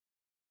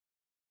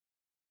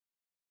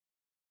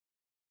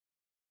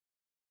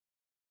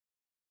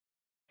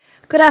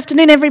Good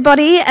afternoon,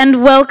 everybody,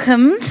 and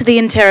welcome to the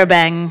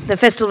Interrobang, the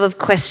Festival of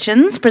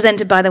Questions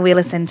presented by the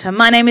Wheeler Centre.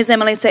 My name is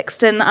Emily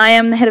Sexton. I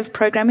am the head of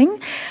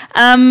programming,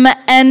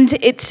 and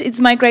it's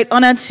my great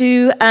honour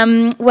to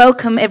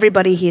welcome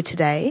everybody here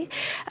today.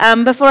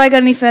 Before I go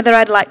any further,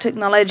 I'd like to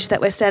acknowledge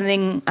that we're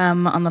standing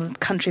on the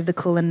country of the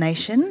Kulin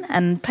Nation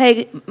and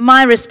pay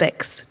my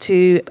respects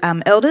to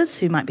elders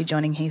who might be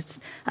joining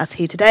us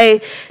here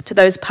today, to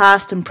those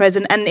past and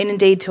present, and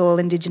indeed to all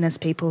Indigenous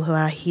people who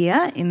are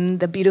here in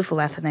the beautiful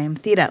Athenaeum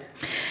Theatre.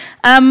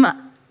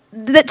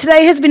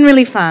 Today has been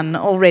really fun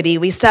already.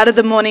 We started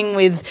the morning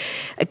with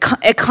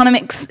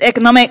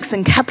economics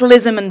and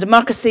capitalism and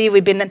democracy.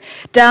 We've been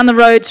down the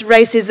road to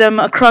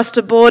racism, across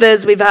to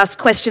borders. We've asked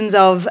questions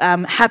of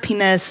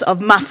happiness, of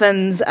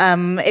muffins.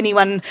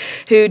 Anyone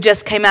who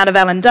just came out of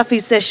Alan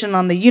Duffy's session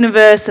on the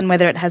universe and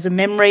whether it has a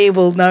memory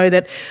will know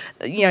that,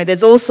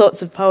 there's all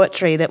sorts of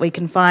poetry that we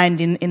can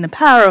find in the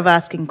power of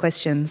asking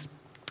questions.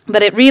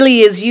 But it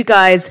really is you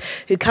guys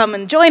who come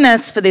and join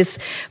us for this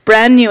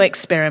brand new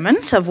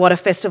experiment of what a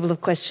festival of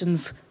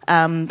questions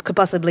could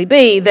possibly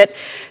be that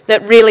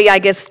really,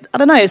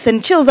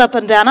 send chills up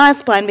and down our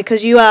spine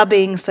because you are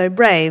being so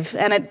brave.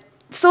 And it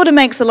sort of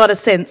makes a lot of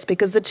sense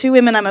because the two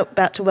women I'm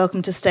about to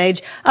welcome to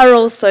stage are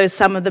also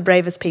some of the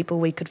bravest people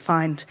we could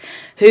find,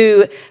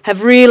 who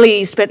have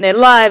really spent their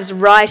lives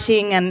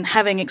writing and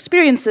having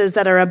experiences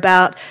that are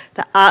about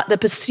the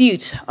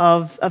pursuit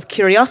of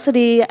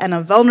curiosity and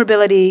of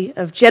vulnerability,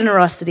 of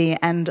generosity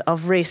and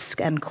of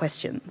risk and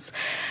questions.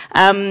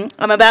 I'm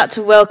about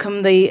to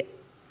welcome the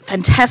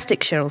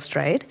fantastic Cheryl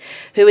Strayed,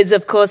 who is,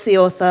 of course, the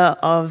author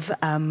of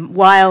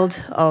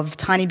Wild, of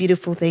Tiny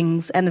Beautiful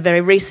Things, and the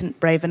very recent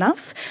Brave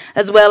Enough,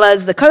 as well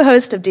as the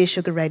co-host of Dear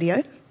Sugar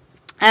Radio.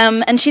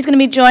 And she's going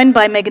to be joined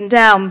by Meghan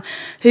Daum,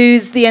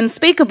 whose The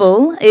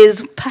Unspeakable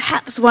is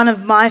perhaps one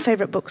of my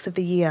favourite books of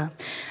the year.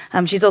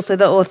 She's also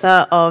the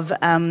author of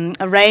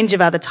a range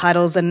of other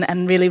titles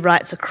and really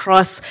writes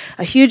across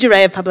a huge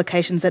array of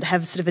publications that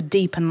have sort of a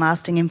deep and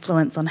lasting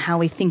influence on how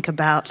we think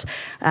about,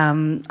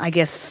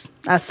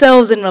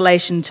 ourselves in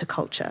relation to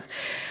culture.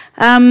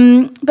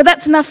 But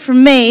that's enough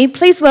from me.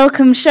 Please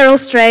welcome Cheryl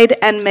Strayed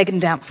and Meghan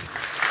Daum.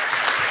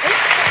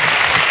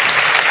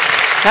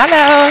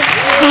 Hello.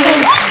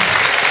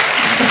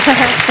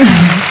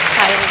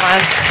 Hi,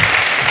 everyone.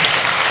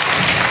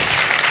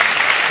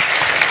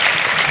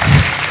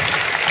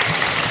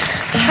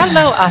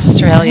 Hello,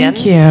 Australians.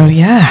 Thank you,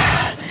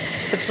 yeah.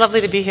 It's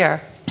lovely to be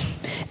here.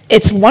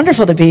 It's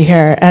wonderful to be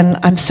here, and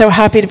I'm so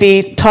happy to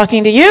be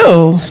talking to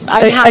you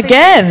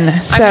again. I'm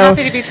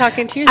happy to be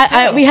talking to you,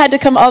 too. We had to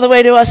come all the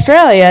way to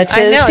Australia to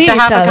see each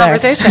have other. A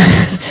conversation.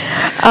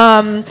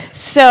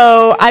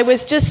 So I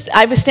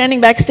was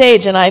standing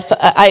backstage, and I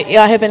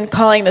have been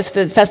calling this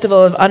the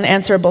Festival of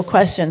Unanswerable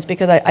Questions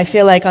because I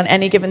feel like on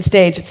any given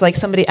stage, it's like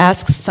somebody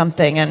asks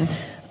something, and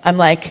I'm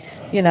like,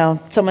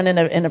 someone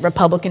in a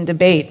Republican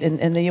debate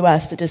in the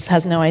U.S. that just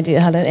has no idea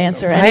how to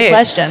answer any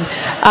questions.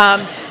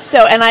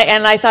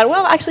 And I thought,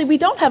 well, actually, we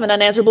don't have an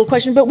unanswerable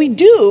question, but we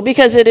do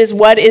because it is,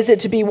 what is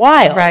it to be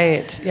wild?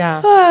 Right.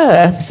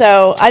 Yeah.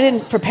 So I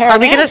didn't prepare. Are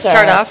we going to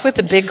start off with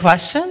the big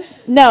question?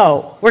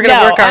 No, we're going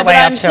to work our way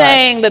up to it. I'm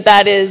saying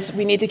that is,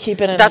 we need to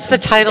keep it in. That's the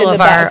title of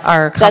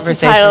our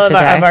conversation. That's the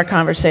title of our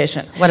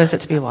conversation. What is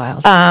it to be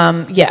wild?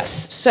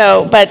 Yes.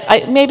 So,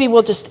 but maybe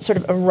we'll just sort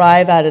of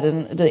arrive at it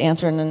in the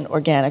answer in an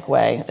organic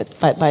way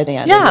by the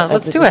end. Let's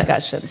of the do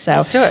discussion. It. So,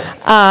 let's do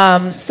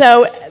it.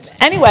 So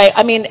anyway,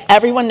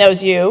 everyone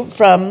knows you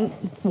from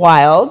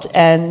Wild,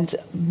 and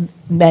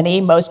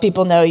most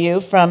people know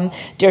you from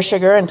Dear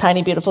Sugar and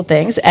Tiny Beautiful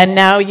Things, and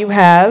now you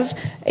have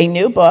a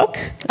new book.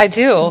 I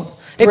do.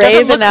 It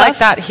doesn't look like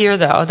that here,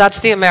 though.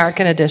 That's the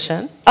American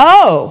edition.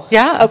 Oh.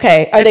 Yeah.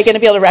 Okay. Are they going to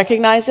be able to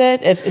recognize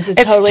it? It's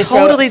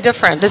totally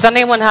different. Does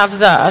anyone have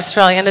the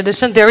Australian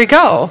edition? There we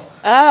go.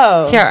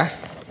 Oh. Here.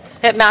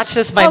 It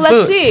matches my Let's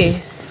boots.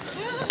 see.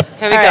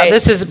 Here we go. Right.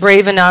 This is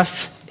Brave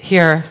Enough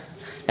here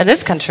in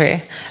this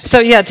country.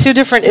 So, two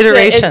different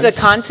iterations. Is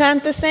the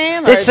content the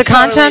same? Or it's the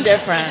content. Totally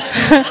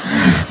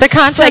different? The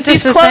content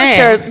is the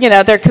same. These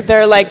quotes are,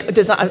 they're like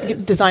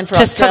designed for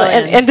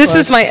Australian. And this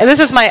is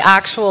my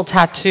actual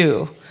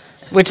tattoo,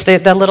 which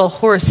the little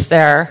horse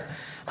there.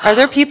 Are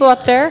there people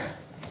up there?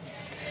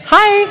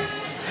 Hi.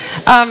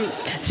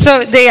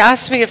 So they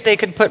asked me if they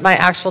could put my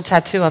actual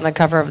tattoo on the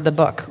cover of the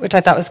book, which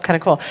I thought was kind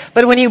of cool.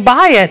 But when you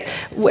buy it,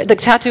 the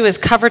tattoo is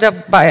covered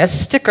up by a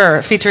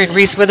sticker featuring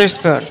Reese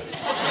Witherspoon.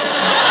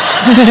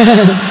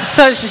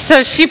 So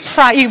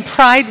you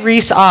pried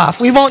Reese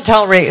off. We won't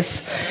tell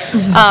Reese.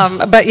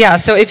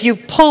 So if you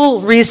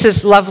pull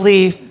Reese's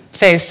lovely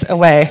face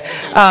away,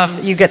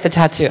 you get the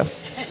tattoo.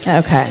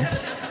 Okay.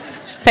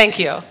 Thank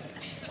you.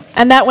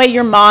 And that way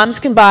your moms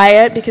can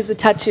buy it because the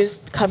tattoo's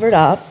covered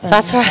up.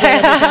 That's right.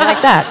 And everything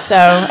like that.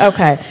 So,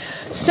 okay.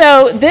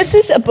 So this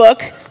is a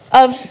book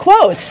of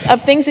quotes,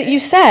 of things that you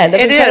said, of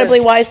incredibly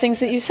wise things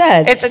that you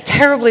said. It's a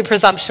terribly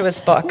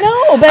presumptuous book.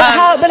 No,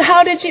 but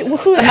how did you,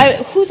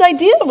 whose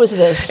idea was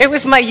this? It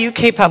was my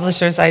UK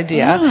publisher's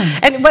idea.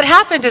 And what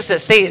happened is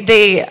this,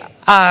 they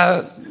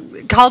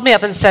called me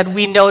up and said,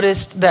 we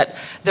noticed that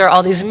there are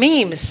all these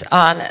memes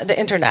on the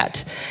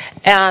internet.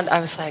 And I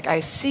was like,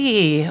 I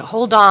see,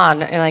 hold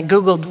on. And I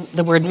Googled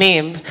the word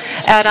meme.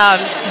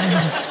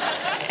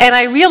 And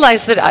I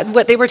realized that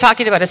what they were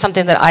talking about is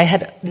something that I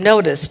had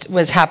noticed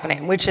was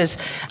happening, which is,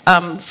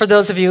 for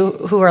those of you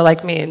who are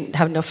like me and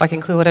have no fucking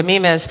clue what a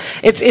meme is,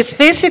 it's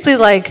basically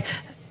like,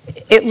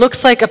 it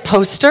looks like a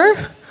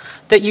poster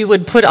that you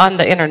would put on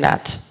the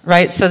internet,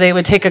 right? So they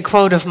would take a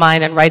quote of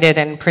mine and write it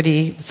in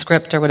pretty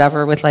script or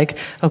whatever with like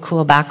a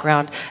cool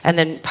background and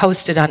then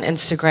post it on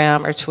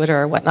Instagram or Twitter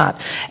or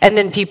whatnot. And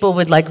then people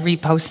would like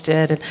repost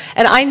it.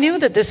 And I knew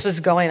that this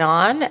was going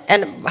on.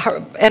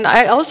 And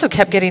I also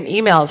kept getting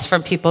emails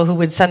from people who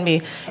would send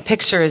me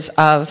pictures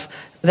of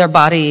their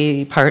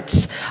body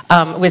parts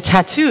with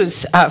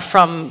tattoos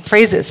from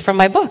phrases from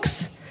my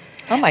books.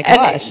 Oh my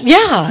gosh.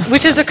 Yeah,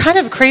 which is a kind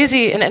of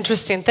crazy and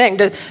interesting thing.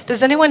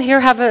 Does anyone here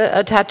have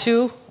a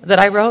tattoo that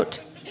I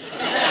wrote?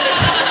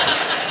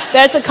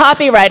 That's a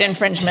copyright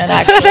infringement,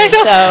 actually.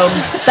 So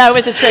that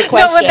was a trick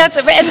question. No, but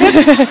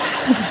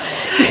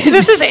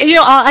this is,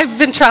 I've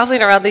been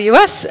traveling around the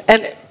U.S.,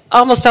 and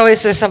almost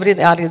always there's somebody in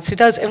the audience who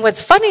does. And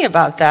what's funny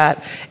about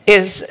that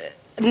is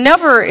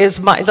never is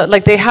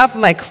they have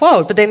my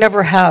quote, but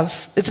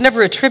it's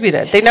never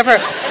attributed. They never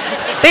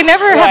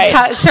Right.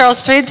 have Cheryl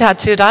Strayed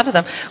tattooed onto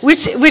them,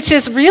 which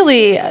is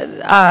really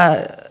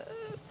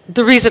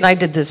the reason I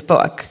did this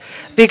book.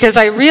 Because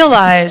I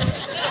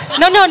realized,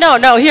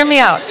 no, hear me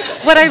out.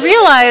 What I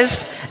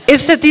realized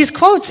is that these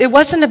quotes, it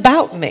wasn't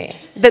about me.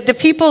 That the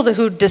people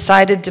who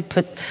decided to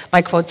put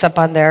my quotes up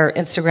on their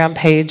Instagram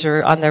page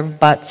or on their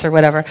butts or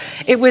whatever,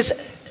 it was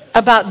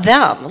about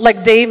them.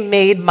 Like, they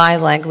made my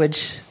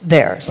language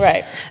theirs.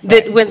 Right.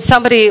 That when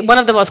one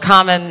of the most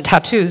common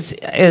tattoos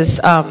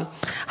is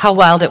how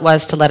wild it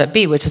was to let it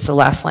be, which is the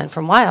last line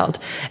from Wild.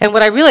 And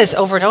what I realized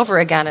over and over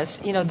again is,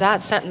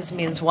 that sentence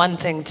means one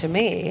thing to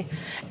me,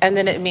 and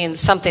then it means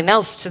something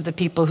else to the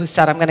people who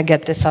said, I'm going to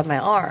get this on my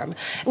arm,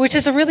 which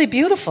is a really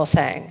beautiful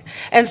thing.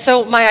 And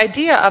so my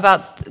idea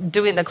about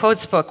doing the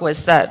quotes book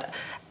was that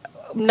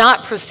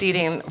not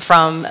proceeding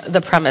from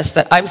the premise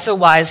that I'm so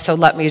wise, so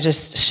let me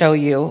just show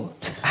you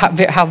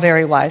how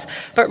very wise,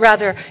 but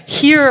rather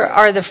here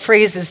are the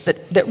phrases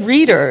that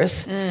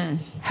readers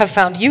have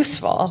found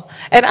useful.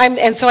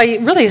 And so I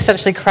really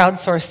essentially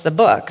crowdsourced the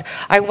book.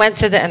 I went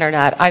to the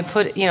internet. I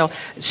put,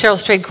 Cheryl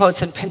Strayed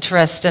quotes on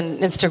Pinterest and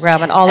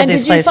Instagram and all of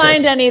these places. And did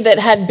you find any that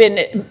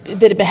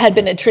had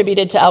been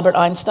attributed to Albert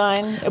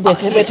Einstein with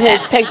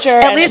his picture?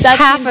 At least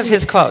half of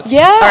his quotes.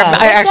 Yeah,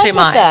 are actually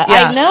mine. Yeah.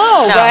 I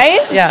know,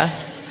 right? Yeah.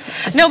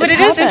 No, but it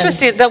is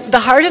interesting. The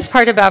hardest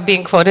part about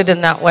being quoted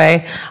in that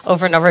way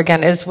over and over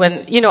again is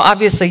when,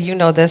 obviously you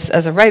know this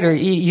as a writer,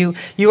 you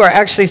are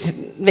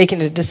actually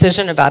making a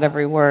decision about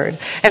every word.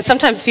 And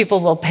sometimes people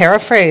will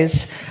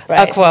paraphrase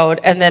a quote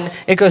and then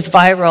it goes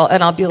viral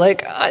and I'll be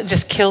like, it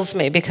just kills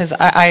me because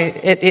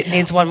it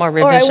needs one more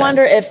revision. Or I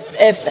wonder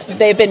if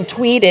they've been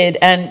tweeted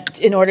and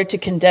in order to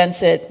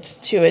condense it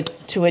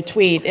to a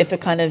tweet, if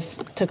it kind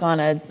of took on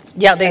an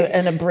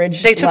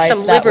abridged They took life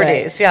some that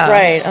liberties, way.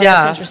 Right. Oh,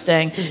 that's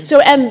interesting. So,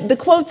 and the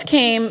quotes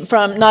came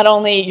from not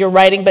only your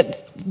writing,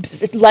 but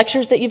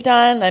lectures that you've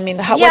done? I mean,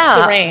 what's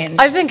the range?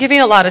 I've been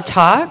giving a lot of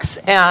talks,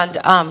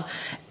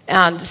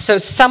 and so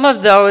some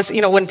of those,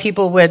 when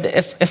people would,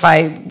 if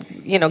I,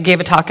 gave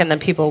a talk and then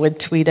people would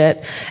tweet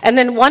it. And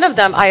then one of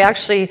them, I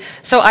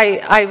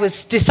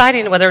was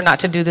deciding whether or not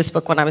to do this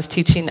book when I was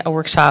teaching a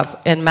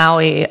workshop in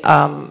Maui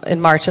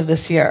in March of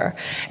this year.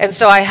 And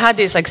so I had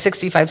these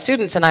 65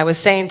 students and I was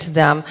saying to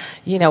them,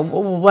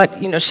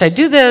 what, should I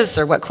do this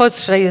or what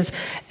quotes should I use?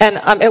 And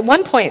at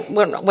one point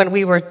when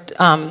we were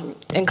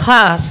in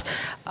class,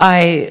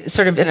 I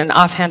sort of in an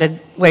offhanded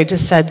way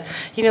just said,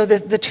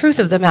 the truth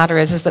of the matter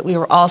is that we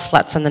were all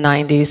sluts in the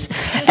 90s.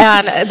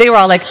 And they were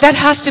all like, that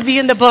has to be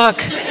in the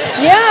book.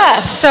 Yeah.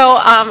 So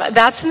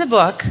that's in the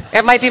book.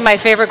 It might be my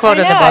favorite quote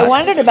in the book. I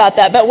wondered about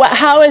that. But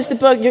how is the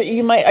book? Are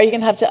you going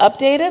to have to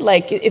update it?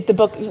 Like, if the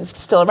book is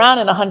still around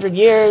in 100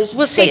 years?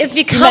 Well, see, it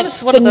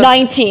becomes one of the those...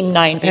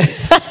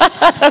 1990s.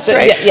 That's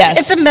right. Yes.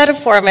 It's a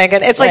metaphor,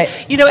 Megan. It's like,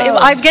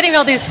 I'm getting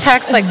all these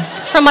texts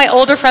from my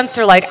older friends.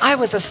 They're like, I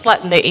was a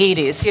slut in the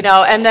 80s,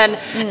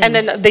 and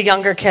then the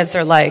younger kids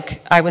are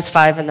like, I was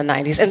 5 in the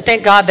 90s, and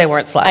thank God they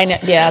weren't sluts. I know,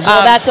 yeah.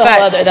 Well, that's a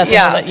whole other.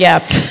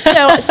 Yeah.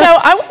 So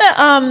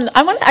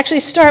I want to actually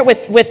start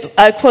with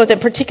a quote that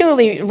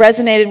particularly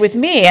resonated with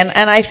me, and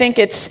I think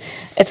it's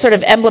sort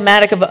of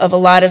emblematic of a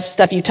lot of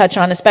stuff you touch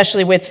on,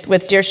 especially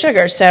with Dear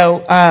Sugar.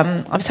 So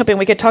I was hoping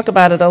we could talk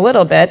about it a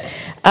little bit.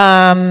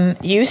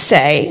 You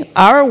say,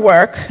 our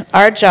work,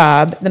 our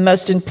job, the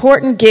most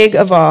important gig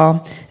of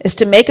all, is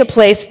to make a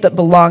place that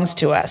belongs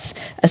to us,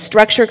 a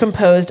structure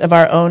composed of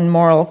our own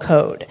moral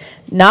code.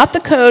 Not the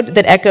code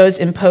that echoes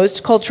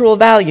imposed cultural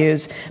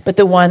values, but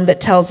the one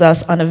that tells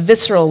us on a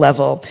visceral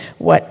level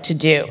what to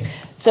do.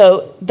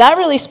 So that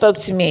really spoke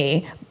to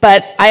me.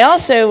 But I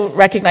also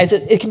recognize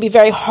that it can be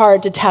very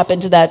hard to tap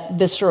into that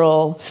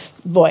visceral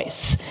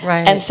voice.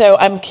 Right. And so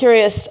I'm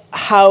curious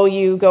how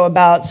you go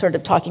about sort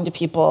of talking to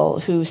people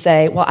who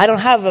say, well, I don't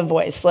have a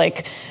voice.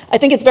 Like, I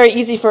think it's very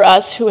easy for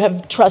us who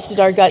have trusted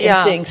our gut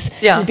instincts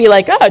to be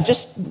like, oh,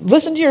 just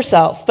listen to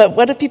yourself. But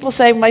what if people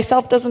say,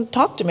 myself doesn't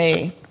talk to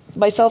me?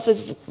 Myself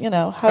is,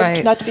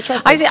 how not to be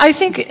trusted. I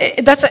think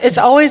it's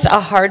always a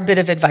hard bit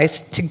of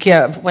advice to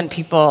give when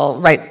people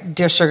write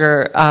Dear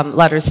Sugar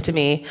letters to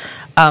me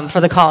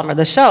for the column or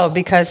the show,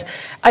 because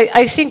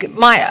I think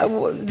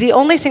the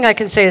only thing I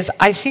can say is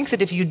I think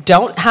that if you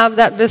don't have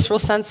that visceral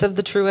sense of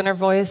the true inner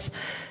voice,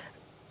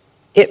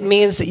 it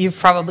means that you've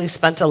probably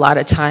spent a lot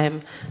of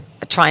time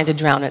trying to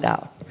drown it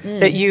out.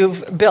 That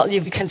you've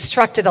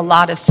constructed a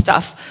lot of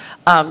stuff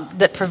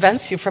that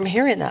prevents you from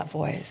hearing that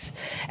voice.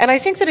 And I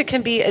think that it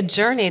can be a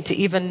journey to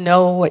even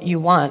know what you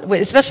want,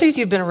 especially if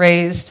you've been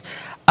raised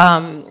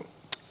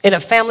in a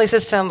family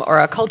system or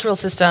a cultural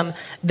system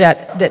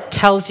that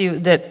tells you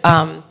that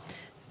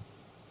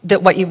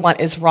what you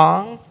want is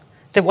wrong,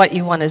 that what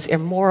you want is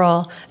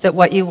immoral, that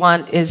what you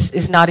want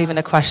is not even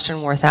a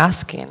question worth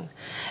asking.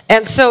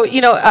 And so,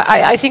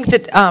 I think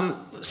that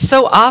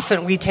so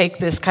often we take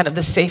this kind of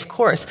the safe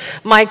course.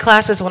 My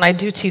classes, when I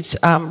do teach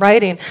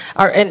writing,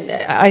 and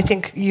I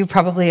think you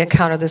probably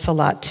encounter this a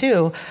lot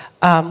too,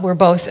 we're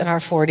both in our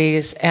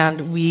 40s,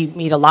 and we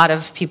meet a lot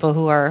of people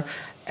who are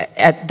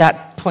at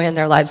that point in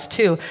their lives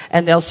too,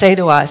 and they'll say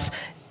to us,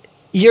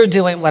 you're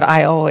doing what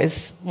I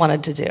always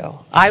wanted to do.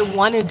 I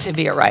wanted to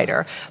be a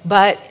writer,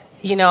 but,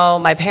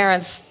 my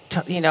parents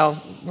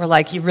were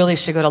like, you really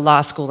should go to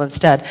law school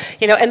instead.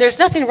 And there's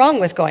nothing wrong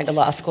with going to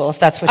law school if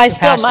that's what you're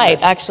passionate. I still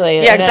might,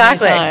 actually. Yeah,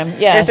 exactly. At any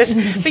time. Yes.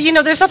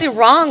 But there's nothing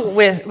wrong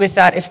with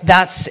that if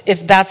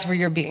that's where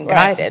you're being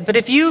guided. Right. But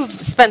if you've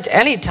spent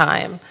any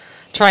time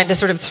trying to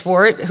sort of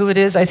thwart who it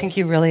is I think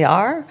you really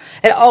are,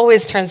 it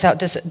always turns out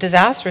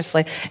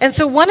disastrously. And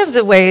so one of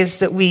the ways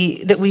that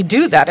we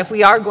do that, if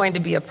we are going to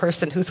be a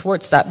person who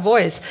thwarts that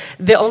voice,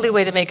 the only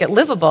way to make it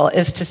livable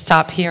is to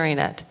stop hearing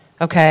it.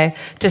 Okay,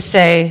 to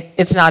say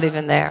it's not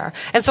even there.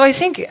 And so I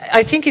think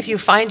if you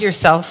find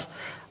yourself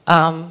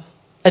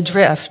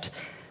adrift,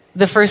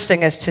 the first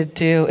thing is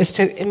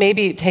to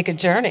maybe take a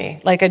journey,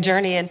 like a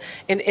journey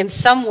in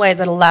some way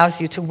that allows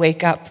you to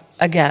wake up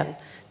again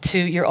to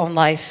your own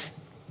life.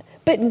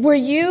 But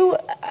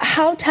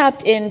how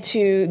tapped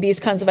into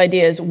these kinds of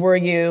ideas were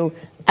you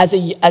as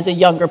a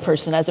younger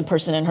person, as a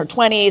person in her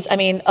 20s? I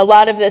mean, a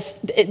lot of this,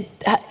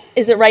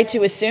 is it right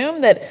to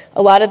assume that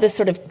a lot of this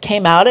sort of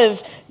came out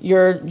of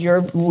your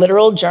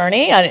literal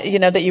journey,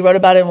 that you wrote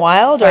about in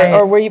Wild? Right.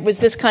 Or was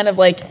this kind of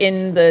like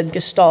in the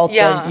gestalt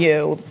of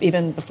you,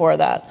 even before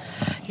that?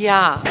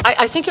 Yeah,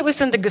 I think it was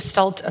in the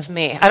gestalt of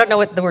me. I don't know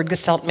what the word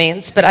gestalt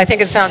means, but I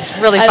think it sounds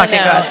really fucking good.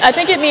 I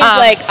think it means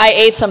like I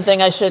ate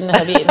something I shouldn't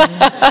have eaten.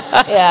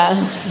 Yeah.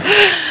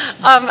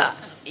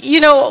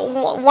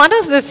 One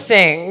of the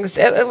things,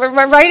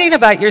 writing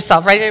about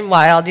yourself, writing in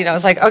Wild,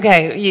 it's like,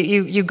 okay,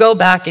 you go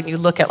back and you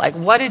look at, like,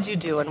 what did you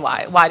do and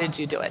why? Why did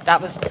you do it?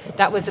 That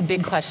was a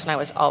big question I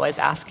was always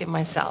asking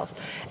myself.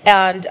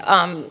 And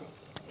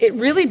it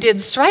really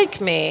did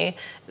strike me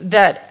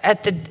that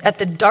at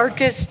the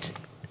darkest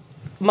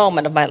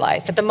moment of my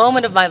life, at the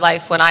moment of my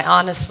life when I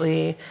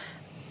honestly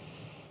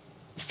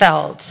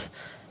felt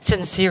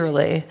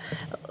sincerely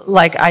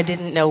like I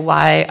didn't know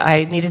why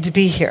I needed to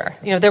be here.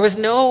 There was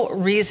no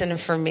reason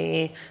for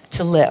me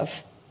to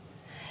live.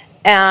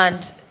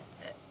 And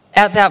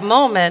at that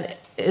moment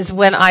is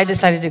when I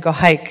decided to go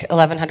hike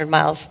 1,100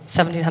 miles,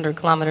 1,700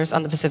 kilometers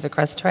on the Pacific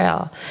Crest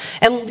Trail.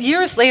 And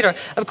years later,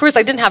 of course,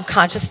 I didn't have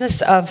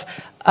consciousness of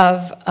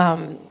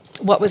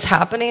what was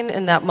happening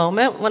in that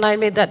moment when I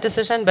made that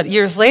decision. But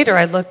years later,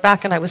 I look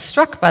back and I was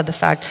struck by the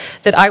fact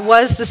that I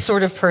was the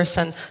sort of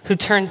person who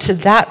turned to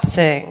that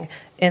thing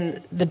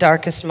in the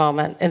darkest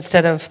moment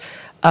instead of,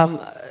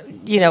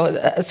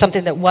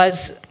 something that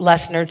was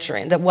less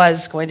nurturing, that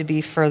was going to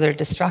be further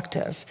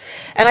destructive.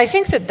 And I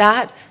think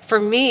that for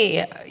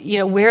me,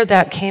 where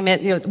that came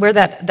in, where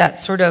that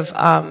sort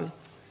of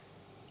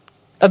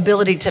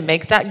ability to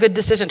make that good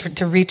decision,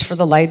 to reach for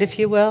the light, if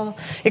you will,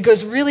 it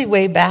goes really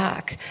way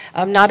back,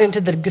 not into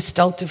the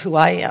gestalt of who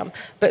I am,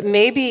 but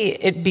maybe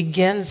it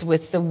begins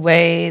with the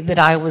way that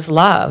I was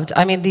loved.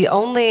 I mean, the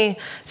only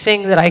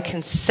thing that I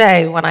can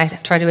say when I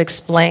try to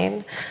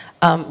explain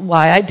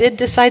why I did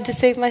decide to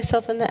save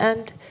myself in the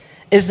end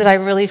is that I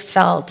really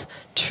felt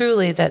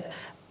truly that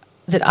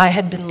I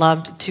had been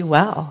loved too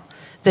well.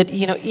 That,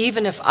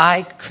 even if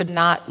I could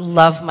not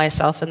love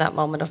myself in that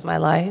moment of my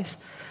life,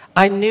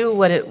 I knew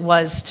what it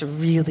was to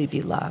really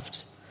be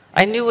loved.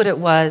 I knew what it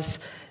was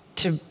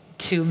to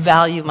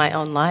value my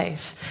own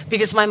life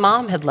because my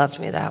mom had loved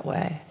me that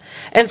way.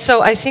 And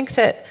so I think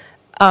that,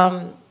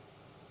 how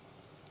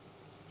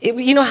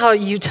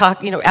you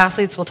talk,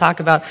 athletes will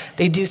talk about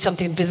they do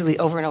something physically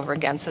over and over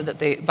again so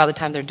that by the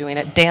time they're doing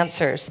it,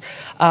 dancers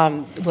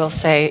will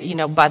say,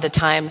 by the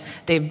time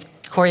they've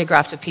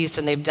choreographed a piece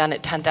and they've done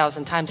it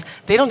 10,000 times,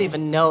 they don't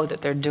even know that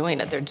they're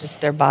doing it.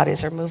 Their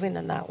bodies are moving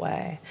in that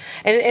way.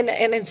 And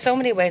in so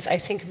many ways, I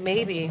think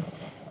maybe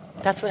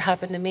That's what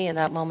happened to me in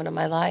that moment of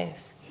my life.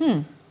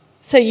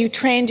 So you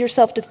trained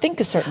yourself to think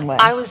a certain way.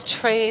 I was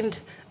trained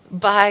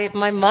by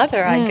my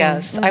mother, I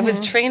guess. I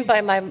was trained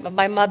by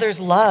my mother's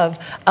love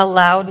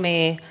allowed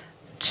me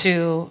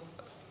to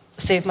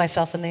save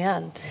myself in the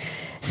end.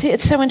 See,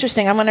 it's so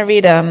interesting. I want to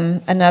read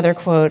another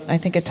quote. I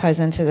think it ties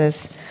into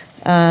this.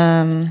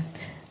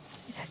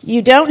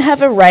 You don't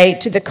have a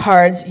right to the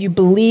cards you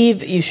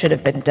believe you should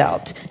have been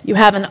dealt. You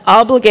have an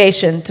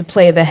obligation to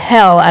play the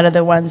hell out of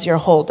the ones you're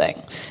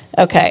holding.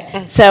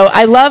 Okay, so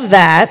I love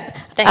that.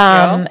 Thank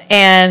you.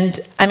 And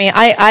I mean,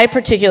 I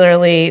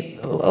particularly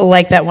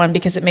like that one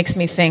because it makes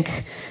me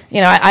think.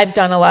 I've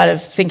done a lot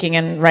of thinking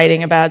and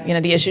writing about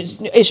the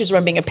issues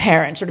around being a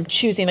parent, sort of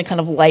choosing the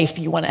kind of life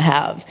you want to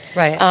have.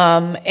 Right.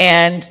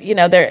 And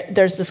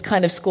there's this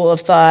kind of school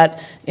of thought.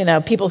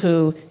 People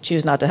who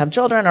choose not to have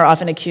children are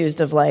often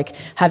accused of like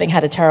having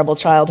had a terrible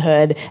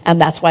childhood,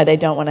 and that's why they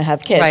don't want to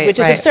have kids, which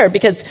is absurd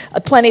because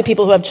plenty of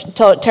people who have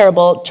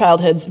terrible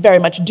childhoods very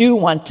much do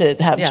want to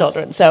have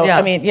children. So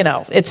I mean,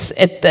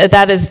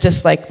 that is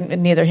just like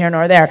neither here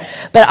nor there.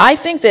 But I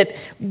think that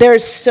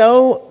there's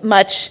so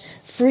much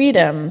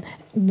freedom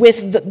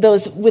with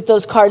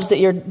those cards that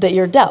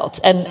you're dealt,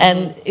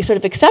 and sort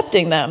of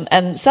accepting them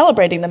and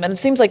celebrating them. And it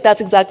seems like that's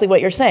exactly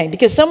what you're saying,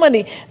 because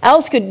somebody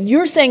else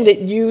you're saying that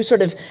you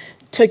sort of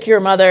took your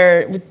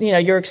mother,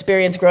 your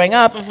experience growing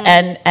up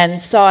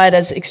and saw it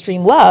as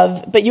extreme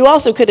love, but you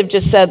also could have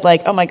just said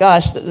like, oh my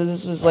gosh,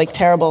 this was like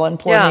terrible and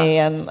poor me,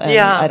 and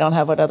I don't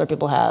have what other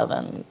people have,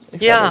 and et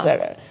cetera, et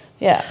cetera.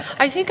 Yeah.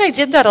 I think I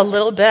did that a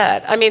little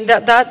bit. I mean,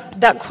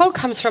 that quote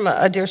comes from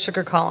a Dear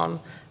Sugar column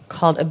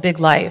called A Big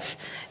Life,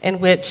 in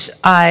which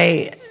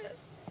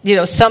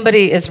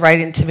somebody is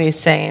writing to me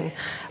saying,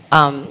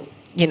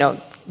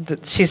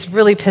 that she's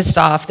really pissed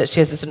off that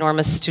she has this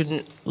enormous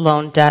student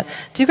loan debt.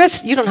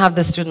 You don't have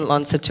the student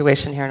loan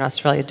situation here in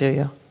Australia, do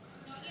you?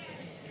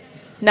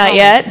 Not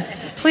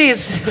yet.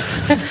 Please,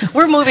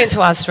 we're moving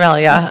to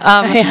Australia.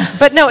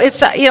 But no,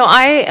 it's,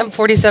 I am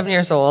 47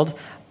 years old.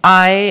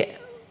 I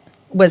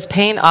was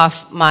paying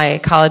off my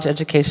college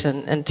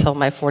education until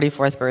my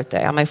 44th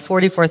birthday. On my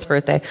 44th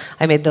birthday,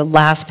 I made the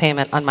last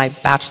payment on my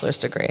bachelor's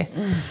degree.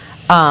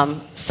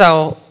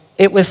 So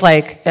it was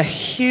like a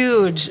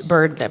huge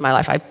burden in my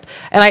life.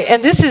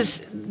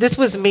 This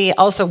was me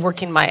also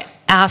working my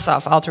ass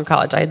off all through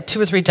college. I had 2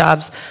 or 3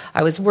 jobs.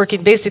 I was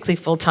working basically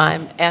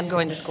full-time and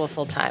going to school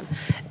full-time.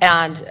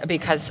 And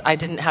because I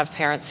didn't have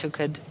parents who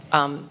could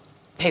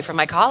pay for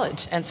my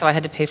college, and so I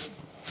had to pay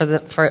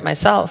for it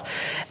myself.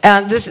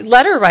 And this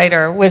letter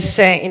writer was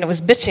saying, was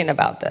bitching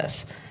about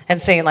this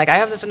and saying, like, I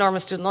have this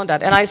enormous student loan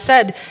debt. And I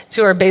said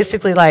to her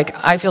basically, like,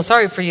 I feel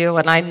sorry for you,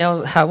 and I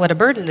know what a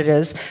burden it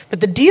is, but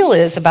the deal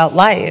is about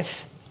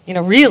life.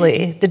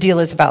 Really, the deal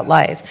is about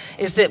life,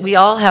 is that we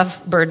all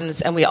have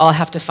burdens and we all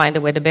have to find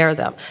a way to bear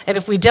them. And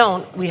if we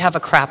don't, we have a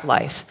crap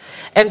life.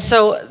 And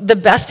so the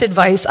best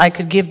advice I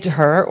could give to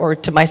her or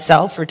to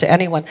myself or to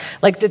anyone,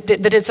 like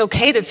that it's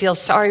okay to feel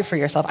sorry for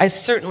yourself. I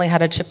certainly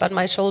had a chip on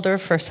my shoulder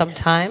for some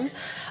time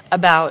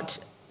about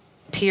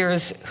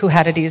peers who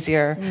had it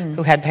easier,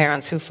 who had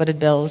parents who footed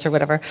bills or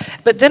whatever.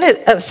 But then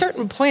at a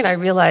certain point I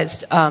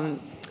realized,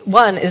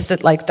 one, is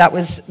that like that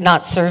was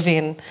not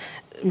serving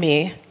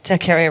me to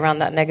carry around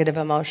that negative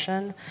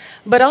emotion,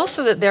 but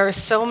also that there are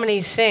so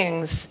many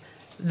things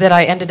that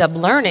I ended up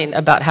learning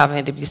about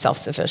having to be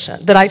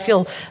self-sufficient, that I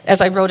feel, as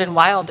I wrote in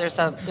Wild, there's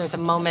a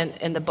moment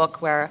in the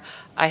book where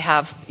I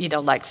have,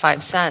 like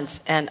 5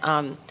 cents, and,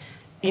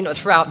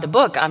 throughout the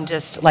book, I'm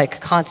just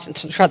like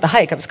throughout the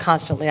hike, I was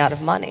constantly out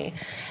of money.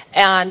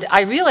 And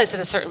I realized at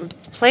a certain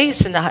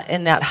place in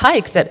that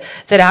hike that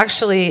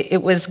actually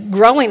it was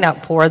growing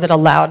that poor that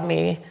allowed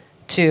me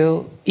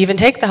to even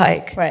take the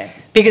hike. Right.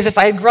 Because if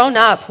I had grown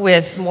up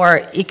with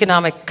more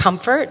economic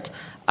comfort,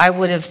 I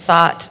would have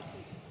thought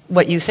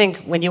what you think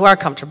when you are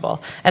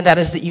comfortable, and that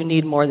is that you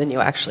need more than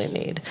you actually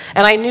need.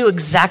 And I knew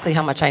exactly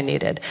how much I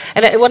needed.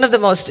 And one of the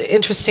most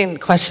interesting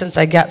questions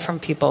I get from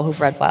people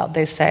who've read Wild,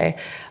 they say,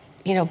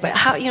 but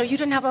how, you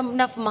didn't have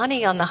enough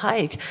money on the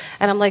hike.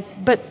 And I'm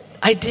like, but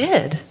I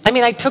did. I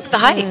mean, I took the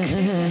hike.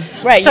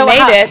 Mm-hmm. Right, so you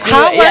made it.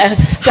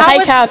 The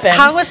hike happened.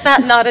 How was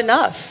that not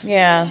enough?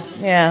 Yeah.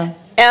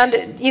 And,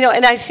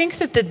 and I think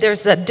that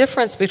there's that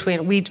difference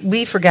between,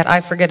 we forget,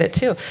 I forget it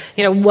too.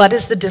 What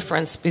is the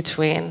difference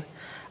between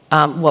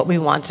what we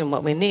want and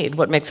what we need?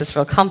 What makes us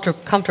feel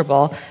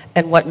comfortable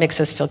and what makes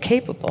us feel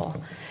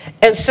capable?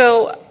 And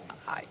so,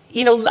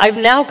 I've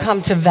now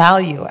come to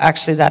value,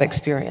 actually, that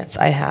experience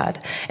I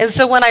had. And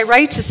so when I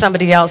write to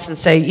somebody else and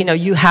say,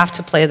 you have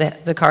to play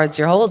the cards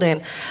you're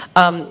holding,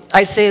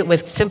 I say it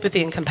with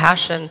sympathy and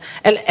compassion,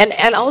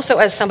 and also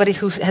as somebody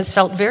who has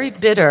felt very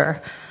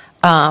bitter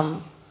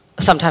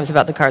sometimes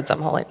about the cards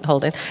I'm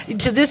holding.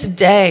 To this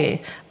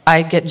day,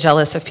 I get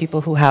jealous of people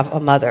who have a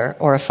mother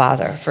or a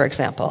father, for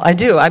example. I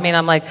do. I mean,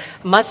 I'm like,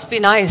 must be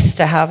nice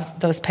to have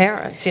those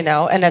parents,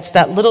 and it's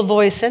that little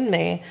voice in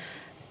me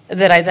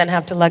that I then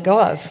have to let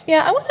go of.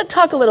 Yeah, I want to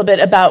talk a little bit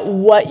about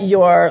what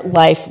your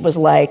life was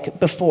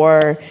like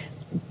before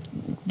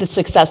the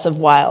success of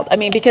Wild? I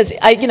mean, because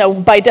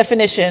by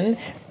definition,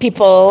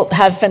 people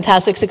have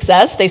fantastic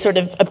success. They sort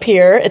of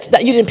appear. You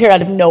didn't appear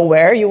out of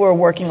nowhere. You were a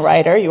working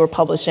writer. You were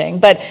publishing.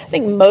 But I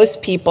think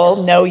most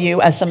people know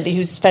you as somebody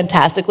who's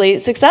fantastically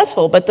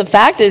successful. But the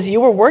fact is,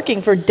 you were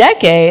working for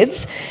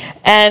decades.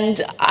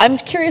 And I'm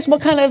curious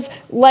what kind of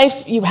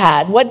life you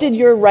had. What did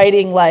your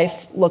writing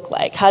life look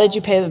like? How did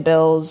you pay the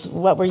bills?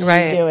 What were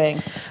you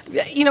doing?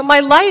 My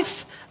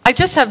life... I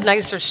just have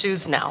nicer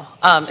shoes now,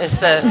 is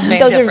the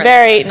main Those difference. Are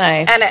very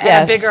nice. And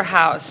a bigger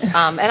house,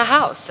 and a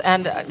house,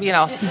 and,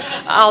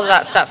 all of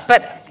that stuff.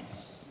 But,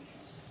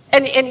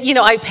 and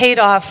I paid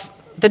off,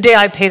 the day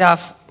I paid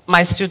off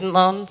my student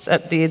loans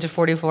at the age of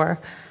 44,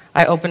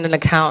 I opened an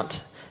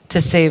account to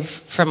save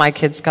for my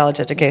kids' college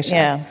education.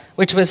 Yeah.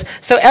 Which was,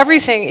 so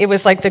everything, it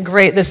was like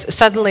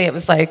suddenly it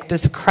was like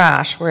this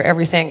crash where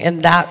everything in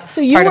that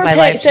part of my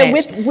life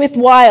changed. So with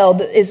Wild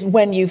is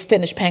when you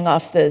finished paying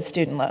off the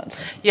student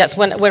loans? Yes,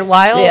 when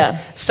Wild,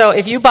 yeah. So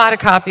if you bought a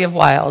copy of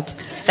Wild,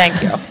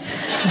 thank you.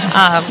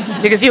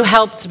 Because you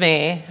helped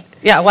me.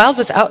 Yeah, Wild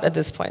was out at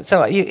this point.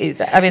 So, that's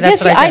what I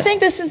did. I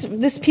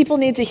think people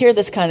need to hear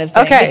this kind of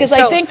thing. Okay. Because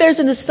I think there's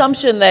an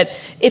assumption that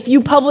if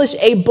you publish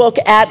a book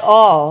at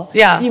all,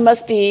 you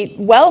must be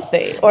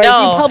wealthy. Or if you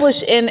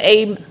publish in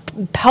a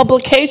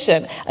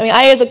publication. I mean,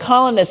 I as a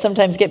columnist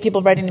sometimes get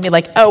people writing to me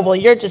like, oh, well,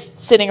 you're just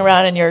sitting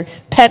around in your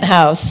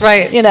penthouse.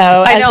 Right. I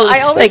know. I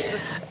always...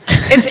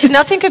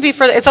 nothing could be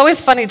further. It's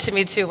always funny to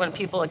me too when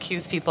people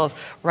accuse people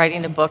of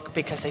writing a book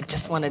because they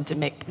just wanted to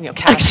make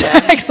cash.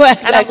 Exactly.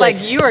 And I'm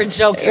like, you are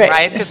joking,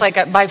 right? Because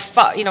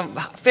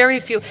very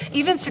few,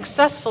 even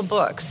successful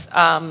books.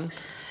 Like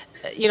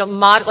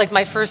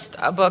my first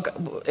book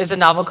is a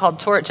novel called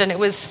Torch, and it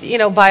was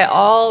by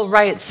all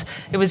rights,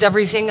 it was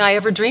everything I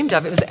ever dreamed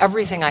of. It was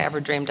everything I ever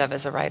dreamed of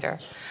as a writer.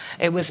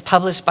 It was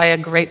published by a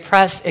great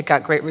press. It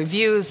got great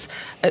reviews.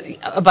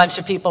 A bunch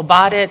of people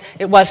bought it.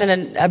 It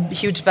wasn't a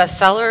huge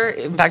bestseller.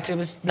 In fact, it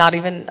was not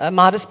even a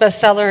modest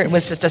bestseller. It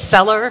was just a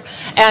seller.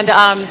 And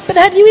but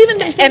have you even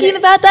been thinking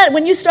about that?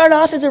 When you start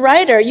off as a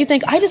writer, you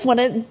think, I just want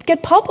to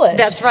get published.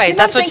 That's right. You're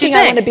That's not what you thinking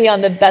think. I want to be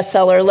on the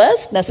bestseller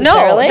list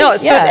necessarily. No.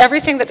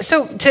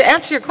 So to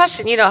answer your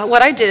question,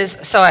 what I did is,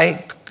 so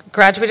I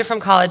graduated from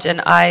college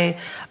and I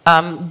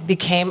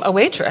became a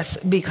waitress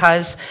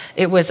because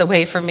it was a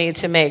way for me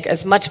to make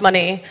as much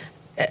money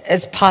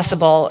as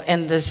possible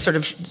in the sort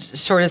of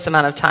shortest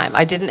amount of time.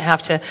 I didn't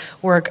have to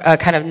work a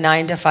kind of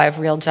 9-to-5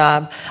 real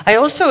job. It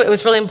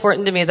was really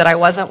important to me that I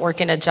wasn't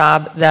working a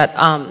job that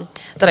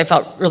I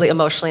felt really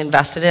emotionally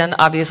invested in.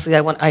 Obviously,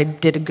 I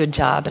did a good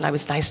job and I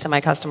was nice to my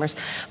customers,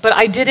 but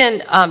I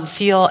didn't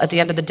feel at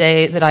the end of the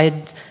day that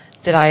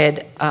I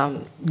had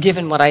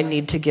given what I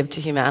need to give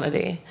to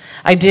humanity.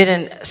 I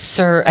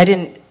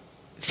didn't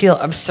feel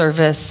of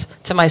service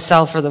to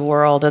myself or the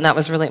world, and that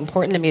was really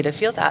important to me to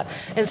feel that.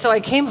 And so I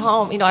came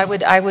home. I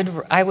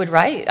would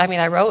write. I mean,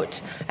 I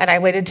wrote and I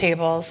waited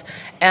tables,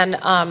 and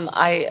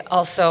I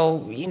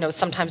also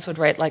sometimes would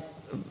write like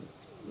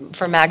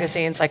for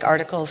magazines, like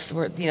articles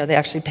where they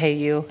actually pay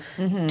you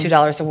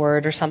 $2 a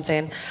word or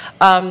something.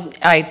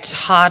 I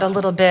taught a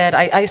little bit.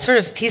 I sort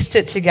of pieced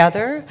it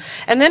together.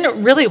 And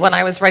then really when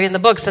I was writing the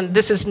books, and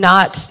this is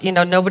not,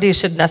 nobody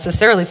should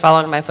necessarily follow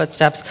in my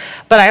footsteps,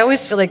 but I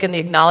always feel like in the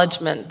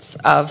acknowledgments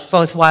of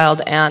both Wild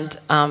and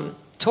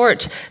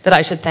Torch that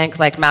I should thank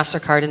like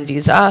MasterCard and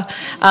Visa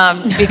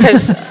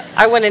because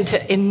I went into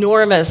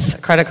enormous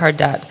credit card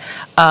debt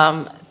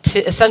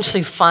to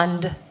essentially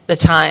fund the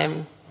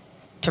time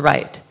to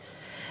write.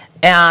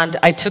 And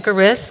I took a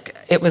risk.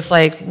 It was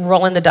like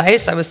rolling the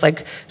dice. I was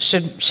like,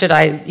 should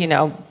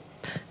I,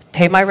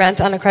 pay my rent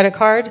on a credit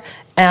card?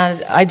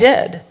 And I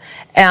did.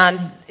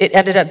 And it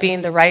ended up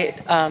being the right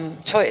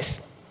choice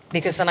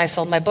because then I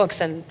sold my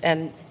books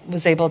and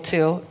was able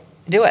to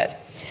do it.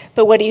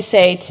 But what do you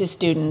say to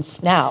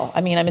students now? I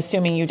mean, I'm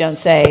assuming you don't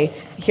say,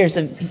 here's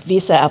a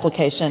visa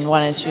application,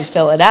 why don't you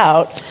fill it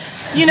out?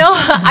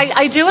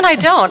 I do and I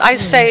don't. I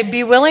say,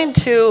 be willing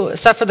to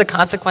suffer the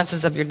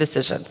consequences of your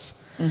decisions.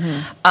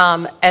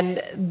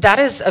 And that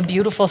is a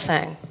beautiful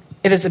thing.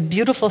 It is a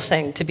beautiful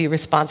thing to be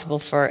responsible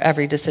for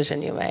every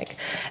decision you make.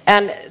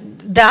 And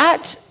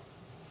that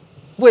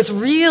was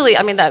really,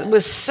 that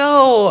was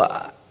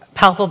so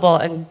palpable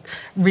and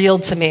real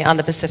to me on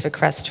the Pacific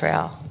Crest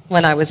Trail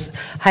when I was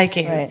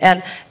hiking. Right.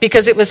 And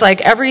because it was like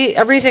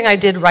everything I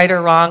did right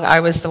or wrong,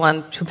 I was the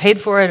one who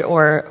paid for it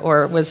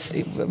or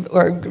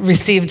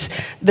received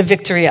the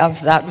victory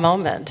of that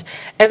moment.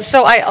 And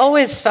so I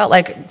always felt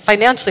like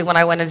financially when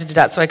I went into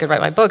debt so I could write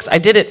my books, I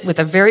did it with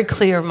a very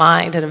clear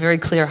mind and a very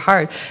clear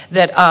heart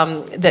that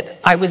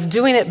I was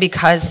doing it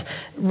because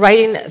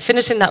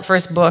finishing that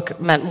first book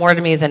meant more to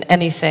me than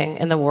anything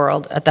in the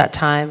world at that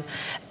time.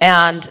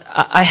 And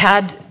I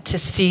had to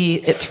see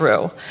it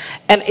through.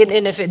 And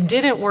if it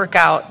didn't work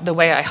out the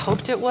way I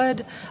hoped it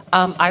would,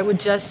 I would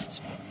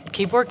just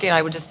keep working.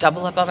 I would just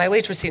double up on my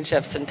waitressing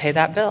shifts and pay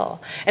that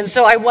bill. And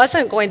so I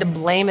wasn't going to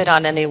blame it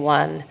on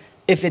anyone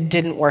if it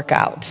didn't work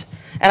out.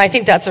 And I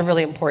think that's a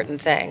really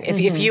important thing.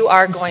 If you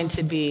are going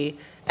to be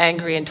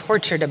angry and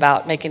tortured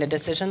about making a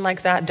decision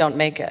like that, don't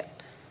make it.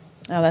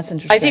 Oh, that's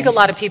interesting. I think a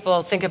lot of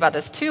people think about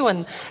this too,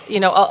 and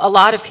a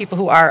lot of people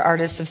who are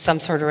artists of some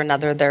sort or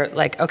another, they're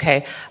like,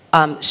 okay,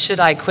 should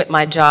I quit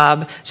my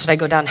job? Should I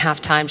go down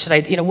half time? Should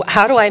I,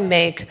 how do I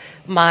make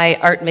my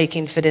art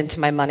making fit into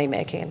my money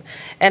making?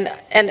 And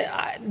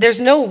there's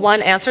no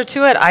one answer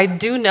to it. I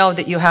do know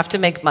that you have to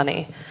make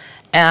money,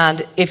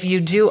 and if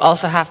you do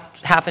also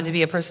happen to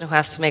be a person who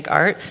has to make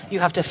art, you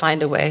have to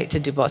find a way to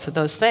do both of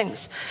those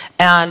things.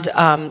 And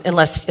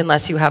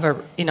unless you have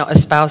a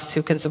spouse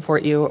who can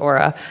support you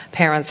or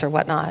parents or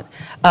whatnot.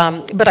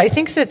 But I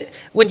think that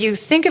when you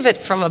think of it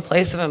from a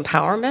place of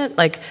empowerment,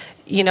 like,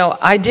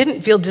 I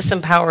didn't feel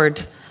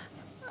disempowered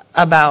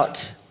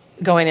about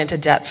going into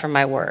debt for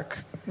my work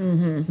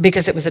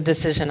because it was a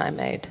decision I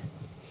made.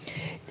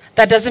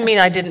 That doesn't mean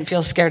I didn't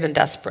feel scared and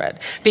desperate.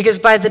 Because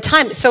by the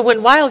time, so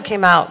when Wild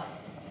came out,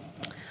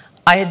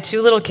 I had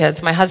 2 little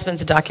kids. My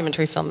husband's a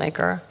documentary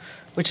filmmaker,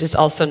 which is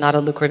also not a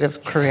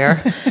lucrative career.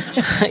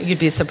 You'd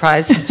be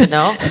surprised to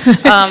know.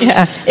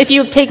 If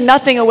you take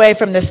nothing away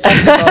from this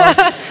festival,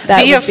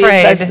 be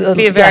afraid.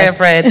 Be very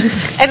afraid.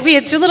 And we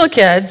had 2 little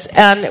kids,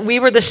 and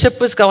the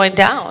ship was going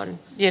down,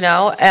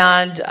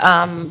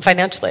 and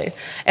financially.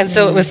 And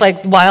so it was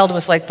like Wild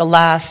was like the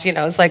last, it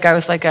was like I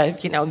was like a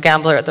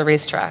gambler at the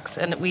racetracks,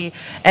 and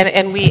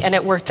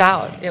it worked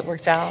out. It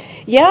worked out.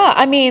 Yeah,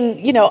 I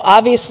mean,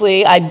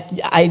 obviously,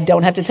 I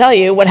don't have to tell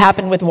you what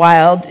happened with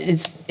Wild.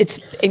 It's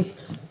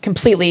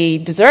completely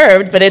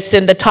deserved, but it's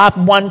in the top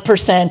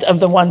 1% of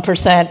the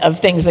 1% of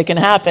things that can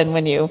happen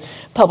when you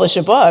publish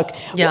a book.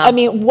 Yeah. I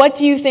mean, what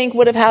do you think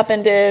would have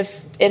happened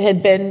if it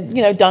had been,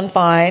 done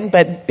fine,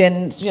 but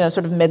been,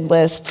 sort of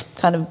mid-list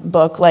kind of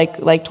book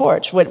like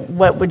Torch?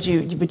 What would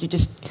you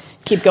just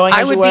keep going?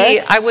 I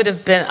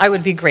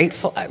would be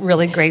grateful,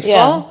 really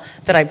grateful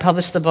that I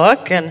published the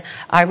book, and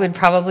I would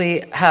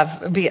probably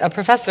be a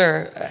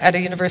professor at a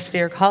university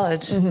or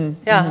college.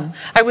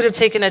 I would have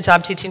taken a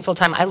job teaching full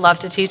time. I love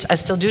to teach. I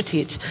still do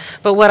teach,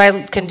 but what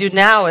I can do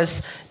now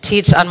is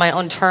teach on my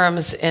own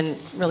terms in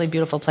really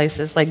beautiful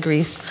places like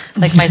Greece.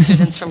 Like my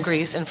students from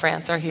Greece and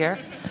France are here.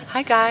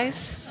 Hi,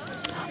 guys.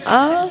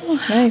 Oh,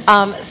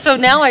 nice. So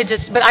now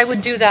but I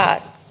would do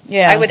that.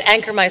 Yeah. I would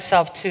anchor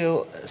myself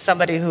to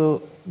somebody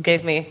who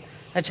gave me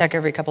a check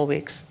every couple of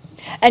weeks.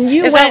 And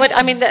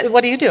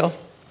what do you do?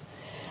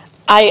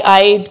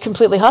 I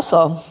completely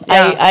hustle.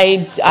 Yeah.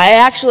 I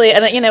actually,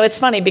 and it's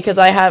funny because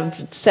I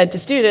have said to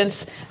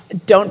students,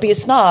 don't be a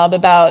snob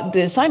about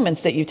the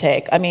assignments that you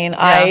take. I mean,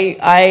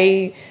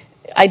 I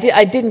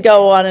didn't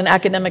go on an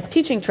academic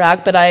teaching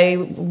track, but I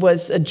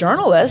was a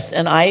journalist,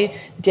 and I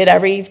did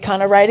every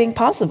kind of writing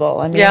possible.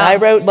 I mean, I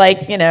wrote,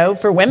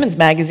 for women's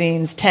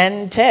magazines,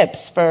 10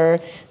 tips for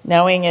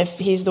knowing if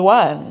he's the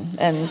one.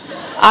 And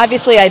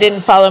obviously I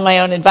didn't follow my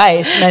own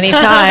advice many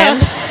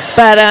times,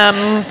 but,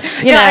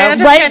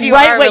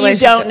 write what you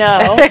don't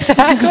know.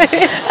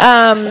 Exactly.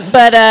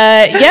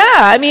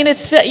 I mean,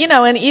 it's,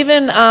 and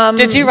even...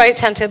 Did you write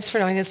 10 tips for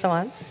knowing he's the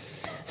one?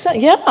 So,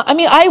 I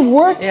mean, I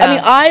worked,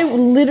 I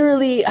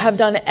literally have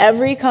done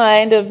every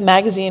kind of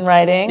magazine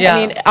writing. Yeah.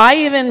 I mean, I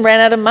even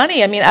ran out of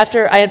money. I mean,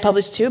 after I had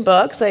published 2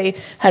 books, I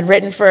had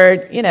written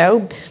for,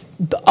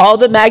 all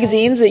the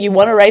magazines that you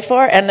want to write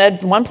for, and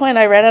at one point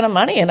I ran out of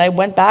money, and I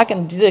went back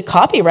and did a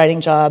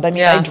copywriting job. I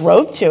mean, I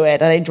drove to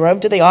it, and I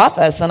drove to the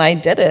office, and I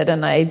did it,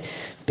 and I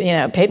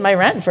paid my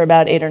rent for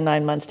about 8 or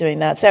 9 months doing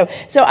that. So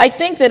I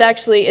think that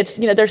actually it's,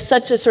 there's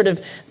such a sort of,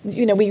 we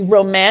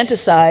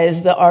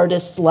romanticize the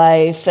artist's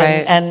life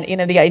and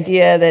the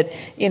idea that,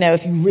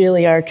 if you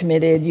really are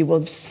committed, you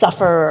will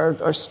suffer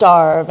or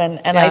starve.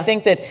 And I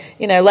think that,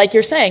 like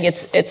you're saying,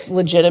 it's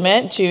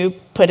legitimate to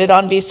put it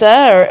on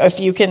Visa, or if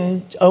you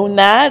can own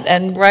that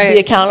and be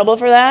accountable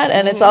for that.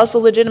 And it's also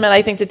legitimate,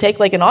 I think, to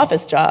take like an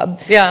office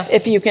job. Yeah.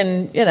 If you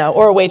can,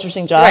 or a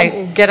waitressing job.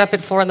 Right. Get up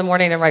at 4 a.m.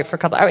 and write for a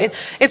couple. I mean,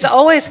 it's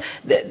always,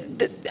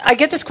 I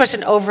get this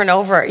question over and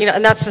over,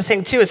 and that's the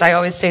thing too, is I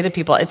always say to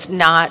people, it's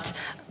not,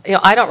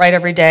 I don't write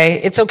every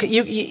day. It's okay.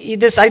 You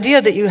this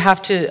idea that you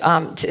have to,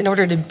 in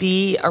order to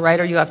be a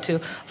writer, you have to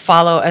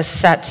follow a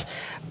set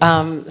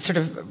sort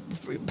of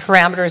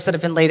parameters that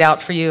have been laid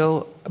out for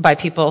you by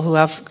people who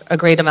have a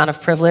great amount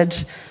of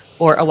privilege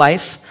or a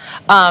wife.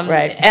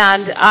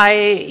 And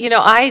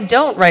I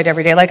don't write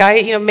every day. Like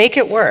I make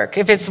it work.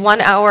 If it's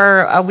 1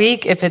 hour a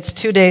week, if it's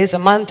 2 days a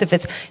month, if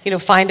it's,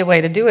 find a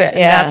way to do it.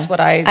 And that's what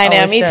I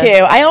know, me too.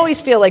 I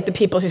always feel like the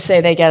people who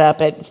say they get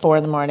up at 4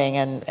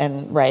 a.m.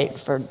 and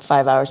write for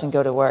 5 hours and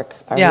go to work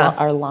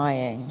are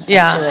lying.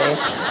 Actually.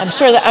 I'm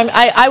sure that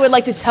I would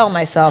like to tell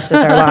myself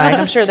that they're lying.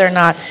 I'm sure they're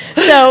not.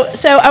 So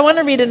I want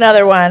to read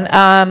another one.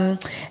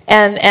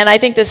 And I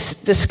think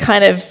this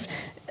kind of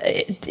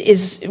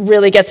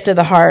really gets to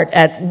the heart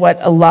at what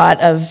a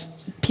lot of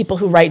people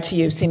who write to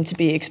you seem to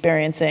be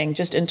experiencing,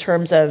 just in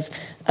terms of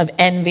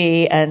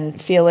envy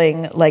and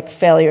feeling like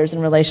failures in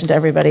relation to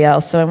everybody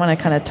else. So I want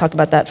to kind of talk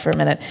about that for a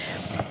minute.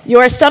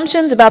 Your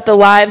assumptions about the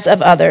lives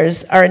of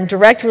others are in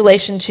direct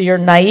relation to your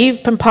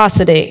naive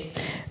pomposity.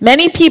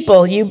 Many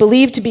people you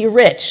believe to be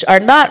rich are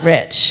not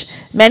rich.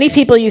 Many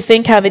people you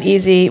think have it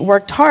easy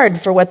worked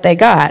hard for what they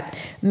got.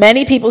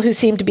 Many people who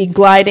seem to be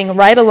gliding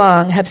right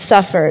along have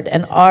suffered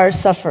and are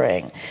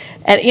suffering.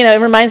 And, it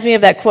reminds me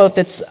of that quote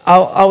that's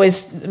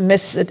always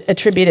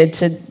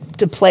misattributed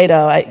to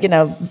Plato.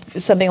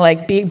 Something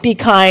like, be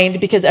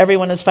kind because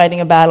everyone is fighting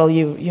a battle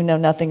you know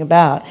nothing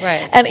about.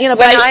 Right. And,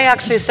 I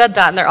actually said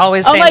that, and they're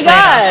always saying Plato. Oh, my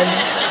Plato.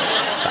 God.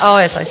 It's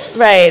always like...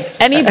 Right.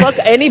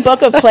 Any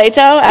book of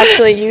Plato,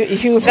 actually,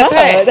 you've That's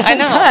read. right. I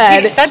know.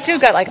 That dude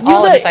got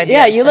all of his ideas.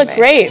 Yeah, you look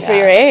great for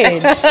your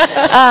age.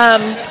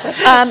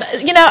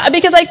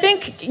 Because I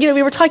think,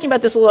 we were talking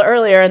about this a little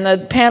earlier in the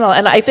panel,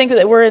 and I think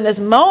that we're in this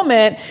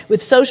moment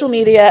with social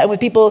media and with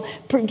people,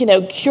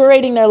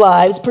 curating their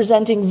lives,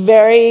 presenting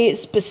very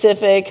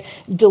specific,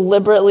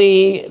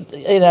 deliberately,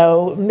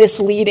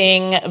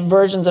 misleading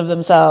versions of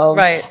themselves.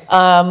 Right.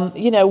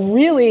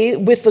 Really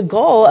with the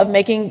goal of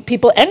making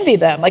people envy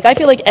them. Like, I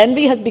feel like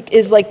envy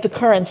is like the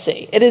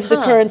currency. It is the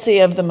currency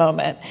of the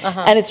moment.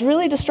 And it's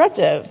really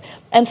destructive.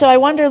 And so I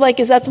wonder,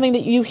 is that something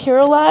that you hear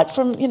a lot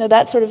from,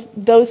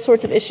 those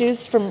sorts of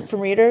issues from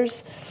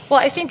readers? Well,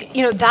 I think,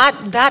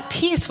 that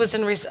piece was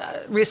in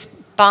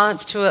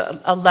response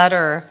to a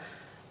letter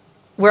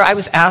where I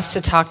was asked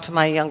to talk to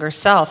my younger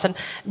self. And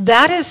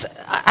that is,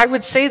 I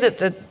would say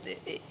that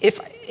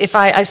if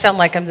I sound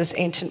like I'm this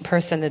ancient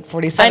person at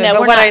 47, I know,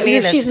 but what I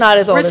mean is she's not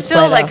as old we're as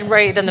still Plato.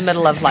 right in the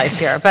middle of life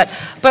here. But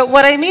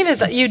what I mean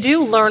is you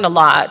do learn a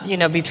lot,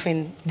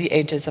 between the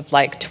ages of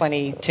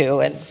 22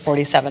 and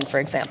 47, for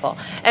example.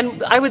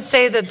 And I would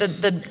say that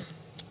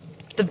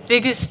the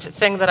biggest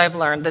thing that I've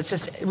learned that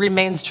just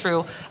remains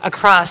true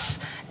across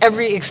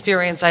every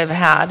experience I've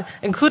had,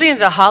 including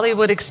the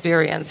Hollywood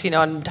experience,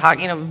 and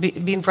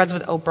being friends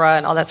with Oprah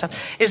and all that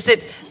stuff, is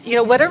that,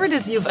 whatever it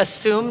is you've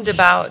assumed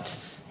about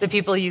the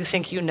people you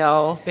think you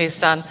know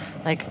based on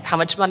how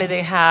much money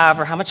they have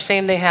or how much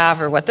fame they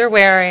have or what they're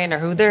wearing or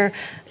who their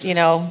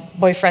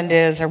boyfriend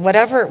is or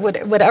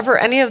whatever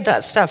any of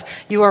that stuff,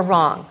 you are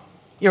wrong.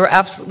 You are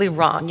absolutely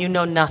wrong. You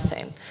know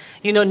nothing.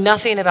 You know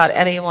nothing about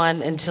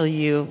anyone until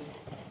you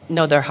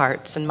know their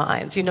hearts and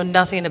minds. You know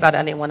nothing about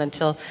anyone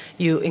until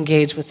you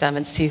engage with them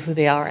and see who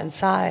they are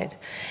inside.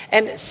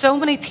 And so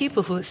many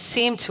people who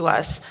seem to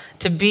us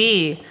to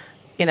be,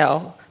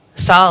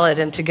 solid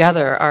and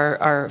together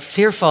are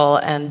fearful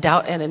and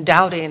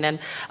doubting and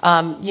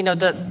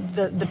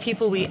the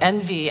people we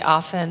envy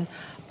often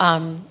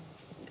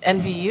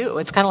envy you.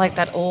 It's kind of like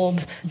that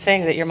old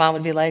thing that your mom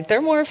would be like,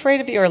 they're more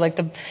afraid of you, or you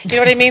know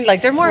what I mean?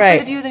 They're more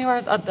afraid of you than you are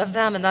of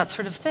them, and that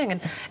sort of thing.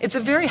 And it's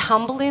a very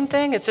humbling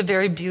thing. It's a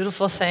very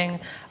beautiful thing,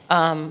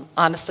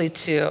 honestly,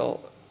 to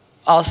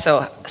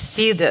also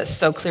see this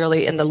so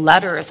clearly in the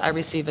letters I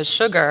receive as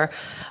Sugar.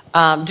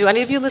 Do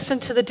any of you listen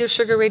to the Dear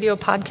Sugar Radio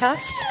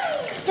podcast?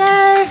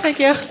 Yay, thank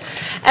you.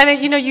 And,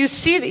 you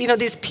see that,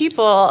 these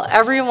people,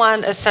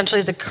 everyone,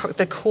 essentially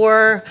the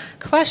core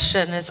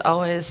question is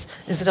always,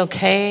 is it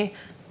okay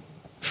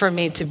for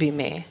me to be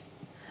me?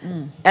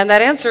 And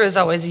that answer is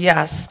always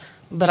yes,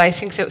 but I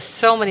think that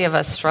so many of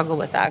us struggle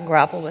with that,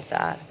 grapple with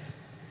that.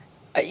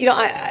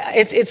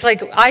 It's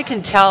like I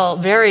can tell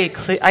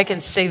I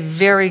can say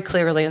very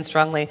clearly and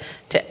strongly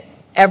to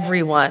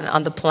everyone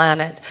on the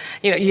planet,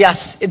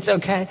 yes, it's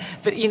okay.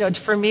 But,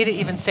 for me to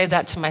even say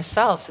that to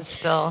myself is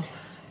still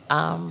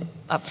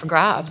up for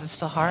grabs. It's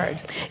still hard.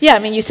 Yeah,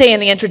 you say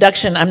in the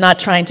introduction, I'm not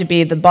trying to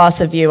be the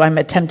boss of you. I'm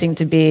attempting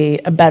to be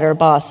a better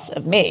boss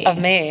of me. Of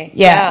me.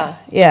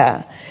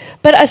 Yeah.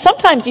 But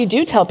sometimes you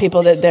do tell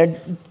people that they're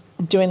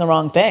doing the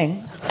wrong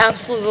thing.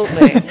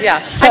 Absolutely.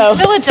 Yeah. I'm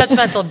still a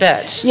judgmental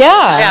bitch.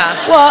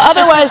 Yeah. Well,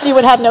 otherwise you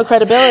would have no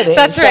credibility.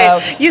 That's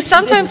right. You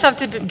sometimes have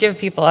to give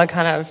people a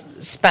kind of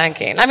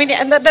spanking.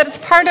 And that's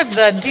part of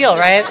the deal,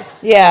 right?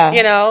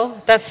 Yeah.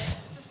 That's...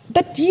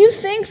 But do you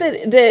think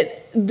that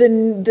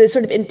the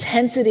sort of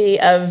intensity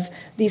of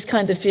these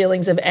kinds of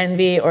feelings of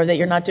envy or that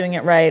you're not doing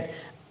it right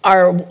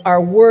are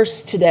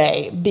worse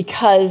today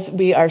because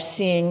we are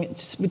seeing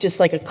just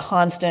like a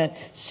constant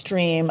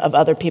stream of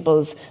other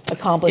people's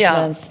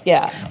accomplishments?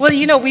 Yeah. Well,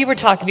 we were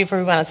talking before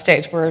we went on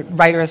stage. We're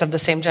writers of the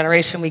same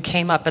generation. We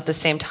came up at the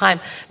same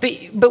time.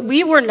 But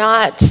we were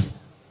not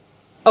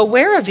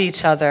aware of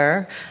each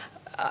other.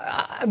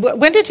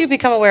 When did you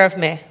become aware of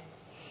me?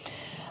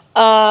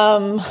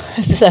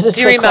 Is that a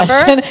Do you remember?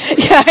 Question?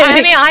 Yeah,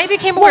 I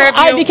became aware of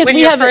you when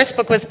your first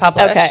book was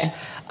published. Okay.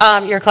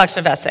 Your collection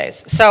of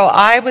essays. So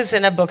I was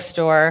in a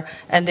bookstore,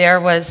 and there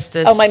was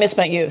this... Oh, My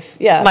Misspent Youth.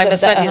 Yeah. My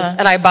Misspent Youth.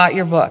 And I bought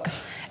your book.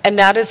 And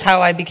that is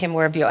how I became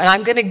aware of you. And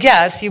I'm going to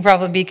guess you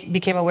probably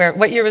became aware...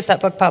 What year was that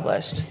book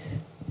published?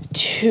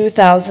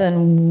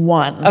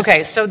 2001.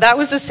 Okay, so that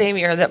was the same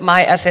year that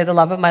my essay, The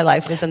Love of My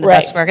Life, was in the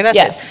Best American Essays.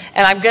 Yes.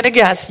 And I'm going to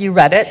guess you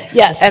read it.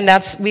 Yes. And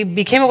we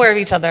became aware of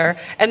each other.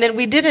 And then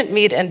we didn't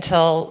meet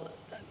until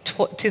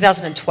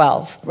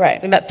 2012.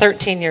 Right. We met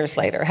 13 years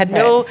later. Had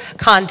no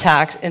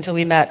contact until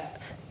we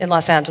met in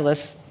Los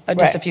Angeles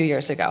just a few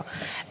years ago.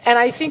 And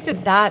I think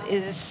that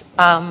is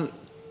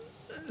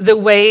the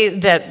way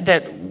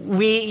that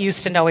we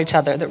used to know each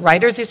other, that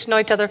writers used to know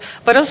each other,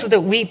 but also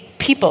that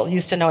people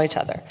used to know each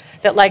other.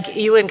 That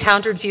you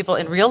encountered people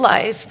in real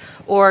life,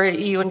 or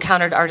you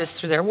encountered artists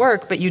through their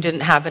work, but you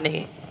didn't have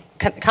any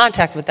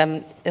contact with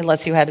them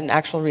unless you had an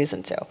actual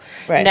reason to.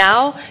 Right.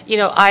 Now,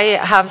 I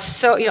have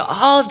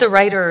all of the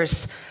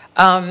writers,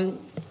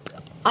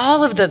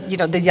 all of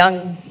the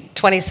young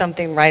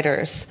 20-something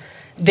writers,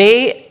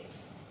 they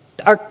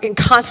are in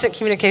constant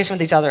communication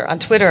with each other on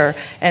Twitter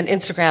and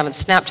Instagram and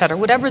Snapchat or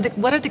whatever.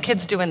 What are the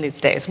kids doing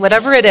these days?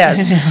 Whatever it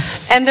is,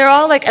 and they're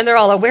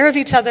all aware of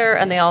each other,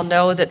 and they all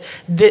know that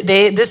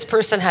this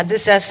person had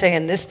this essay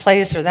in this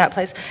place or that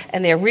place,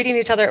 and they are reading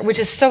each other, which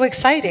is so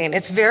exciting.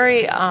 It's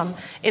very,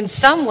 in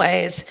some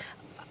ways.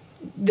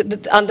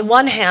 On the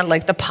one hand,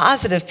 like the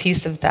positive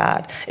piece of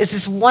that is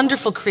this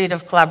wonderful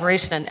creative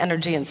collaboration and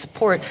energy and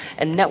support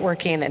and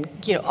networking and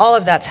all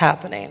of that's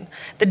happening.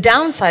 The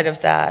downside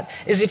of that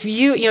is if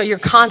you're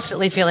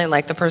constantly feeling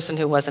like the person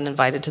who wasn't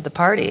invited to the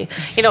party.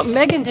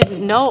 Meghan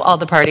didn't know all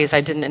the parties I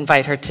didn't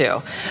invite her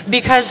to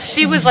because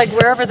she was like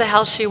wherever the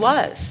hell she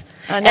was.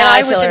 And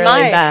I was in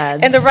really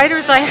bad. And the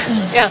writers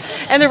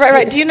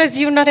do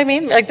you know what I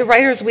mean? Like the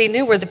writers we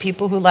knew were the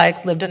people who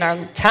lived in our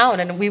town,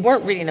 and we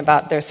weren't reading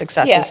about their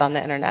successes on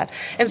the internet.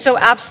 And so,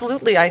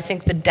 absolutely, I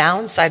think the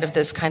downside of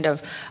this kind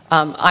of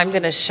I'm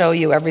going to show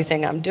you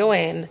everything I'm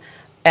doing,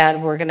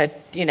 and we're going to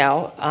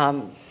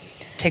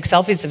take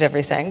selfies of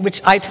everything,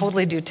 which I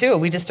totally do too.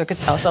 We just took a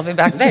selfie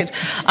backstage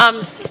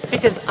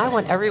because I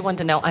want everyone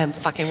to know I am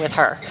fucking with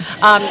her.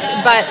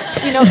 But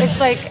it's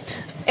like.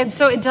 And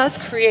so it does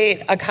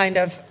create a kind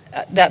of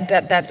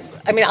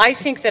I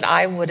think that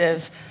I would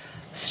have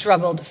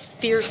struggled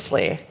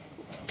fiercely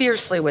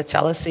with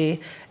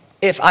jealousy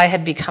if I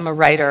had become a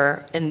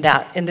writer in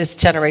this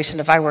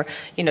generation, if I were,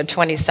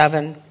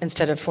 27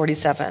 instead of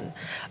 47.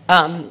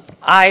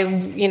 I,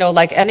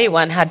 like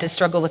anyone, had to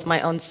struggle with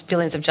my own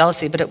feelings of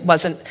jealousy, but it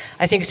wasn't,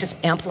 I think it's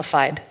just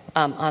amplified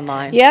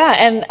online. Yeah,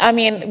 and I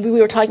mean,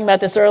 we were talking about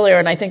this earlier,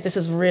 and I think this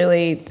is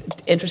really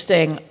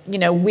interesting.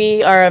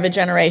 We are of a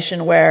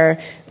generation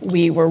where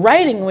we were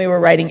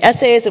writing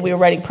essays, and we were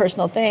writing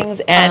personal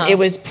things, and it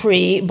was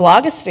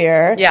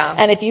pre-blogosphere. Yeah.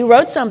 And if you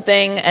wrote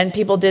something and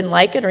people didn't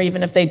like it, or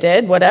even if they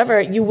did,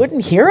 whatever, you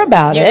wouldn't hear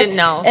about it. You didn't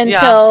know.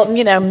 Until,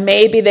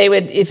 maybe they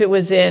would, if it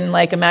was in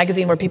like a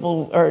magazine where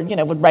people,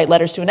 would write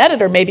letters to an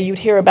editor, maybe you'd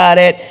hear about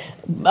it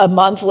a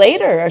month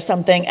later or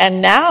something.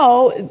 And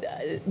now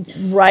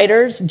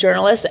writers,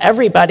 journalists,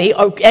 everybody,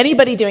 or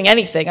anybody doing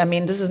anything. I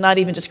mean, this is not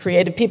even just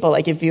creative people.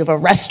 Like if you have a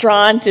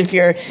restaurant, if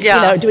you're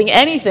doing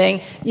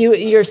anything,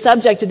 you're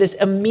subject to this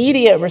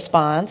immediate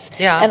response.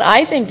 Yeah. And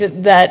I think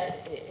that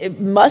it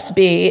must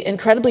be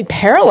incredibly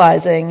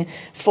paralyzing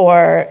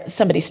for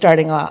somebody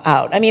starting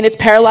out. I mean, it's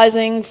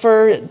paralyzing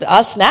for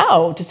us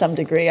now to some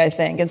degree, I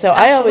think. And so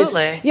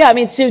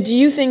Absolutely. So do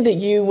you think that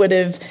you would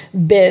have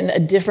been a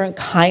different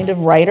kind of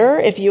writer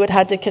if you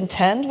had to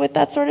contend with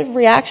that sort of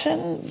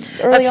reaction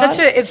early on?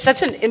 It's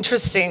such an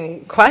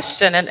interesting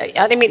question. And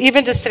I mean,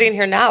 even just sitting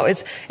here now,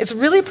 it's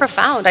really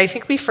profound. I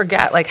think we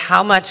forget like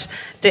how much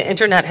the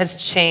internet has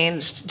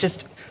changed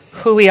just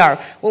who we are.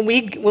 When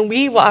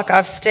we walk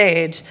off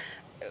stage,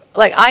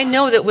 like I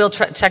know that we'll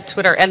check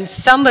Twitter, and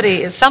some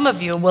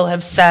of you will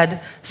have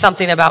said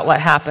something about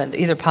what happened,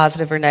 either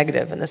positive or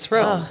negative, in this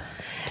room. Oh,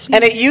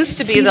 and it used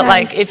to be that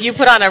like if you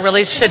put on a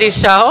really shitty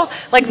show,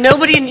 like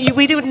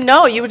we didn't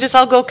know. You would just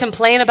all go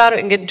complain about it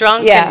and get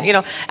drunk,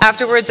 and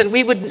afterwards, and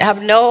we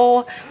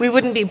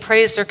wouldn't be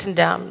praised or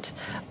condemned,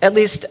 at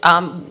least,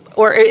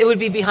 or it would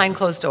be behind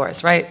closed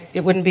doors, right?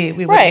 We wouldn't be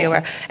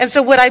aware. And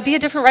so would I be a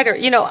different writer?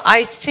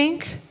 I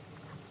think.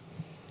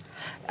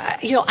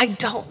 I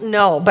don't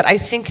know, but I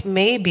think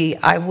maybe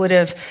I would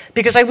have,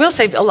 because I will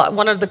say a lot,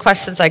 one of the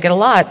questions I get a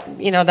lot,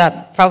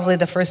 that probably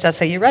the first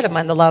essay you read of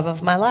mine, The Love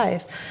of My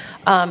Life,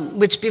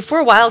 which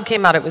before Wild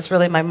came out, it was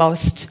really my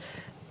most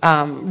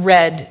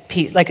read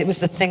piece. Like it was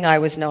the thing I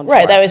was known for.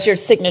 Right, that was your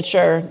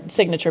signature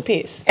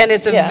piece. And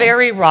it's a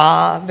very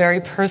raw, very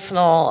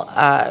personal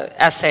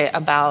essay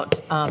about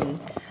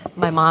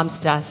my mom's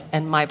death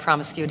and my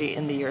promiscuity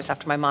in the years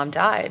after my mom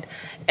died.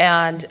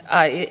 And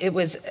it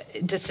was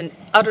just an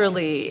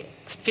utterly,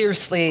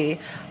 fiercely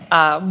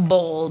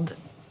bold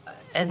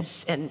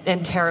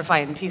and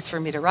terrifying piece for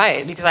me to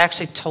write, because I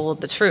actually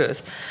told the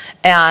truth.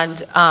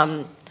 And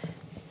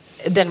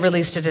then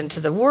released it into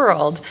the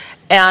world.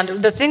 And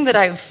the thing that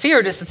I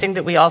feared is the thing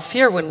that we all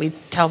fear when we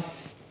tell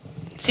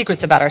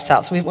secrets about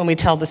ourselves, when we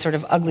tell the sort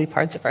of ugly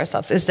parts of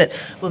ourselves, is that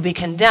we'll be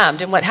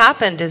condemned. And what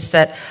happened is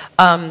that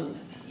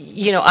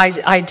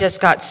I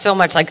just got so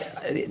much, like,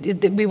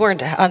 we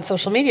weren't on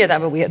social media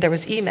then, but there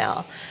was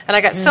email. And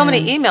I got so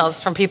many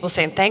emails from people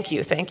saying, thank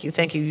you,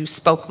 you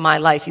spoke my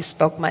life, you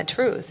spoke my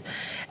truth.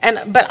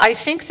 But I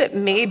think that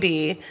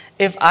maybe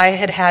if I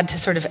had to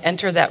sort of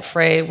enter that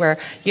fray where,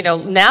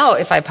 now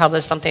if I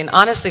publish something,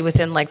 honestly,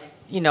 within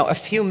a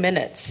few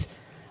minutes,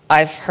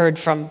 I've heard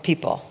from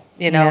people.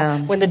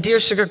 When the Dear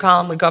Sugar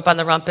column would go up on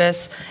the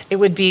Rumpus, it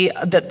would be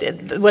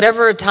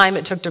whatever time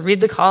it took to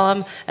read the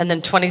column, and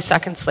then 20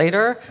 seconds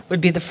later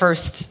would be the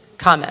first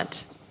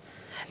comment.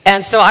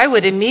 And so I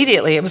would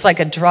immediately, it was like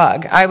a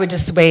drug, I would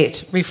just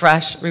wait,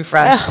 refresh.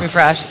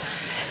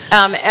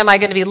 Am I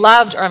going to be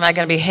loved or am I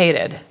going to be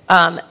hated?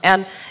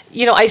 And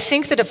I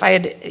think that if I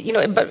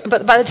had,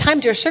 but by the time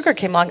Dear Sugar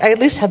came along, I at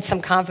least had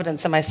some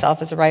confidence in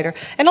myself as a writer,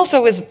 and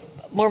also was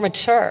more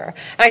mature.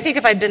 And I think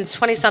if I'd been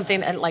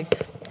 20-something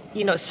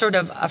and sort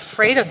of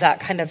afraid of that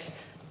kind of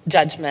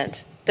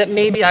judgment, that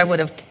maybe I would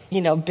have,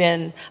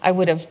 I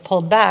would have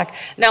pulled back.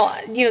 Now,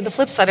 the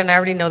flip side, and I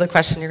already know the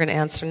question you're going to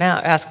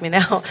ask me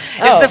now,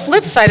 is the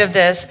flip side of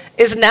this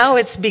is now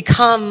it's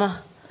become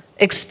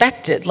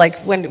expected. Like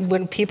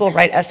when people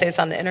write essays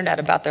on the internet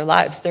about their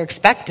lives, they're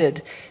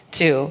expected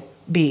to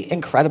be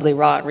incredibly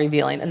raw and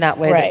revealing in that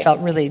way that felt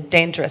really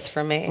dangerous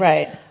for me.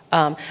 Right.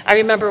 I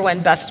remember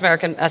when Best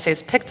American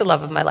Essays picked The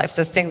Love of My Life,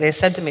 the thing they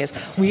said to me is,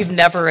 we've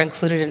never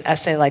included an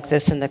essay like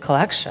this in the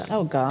collection.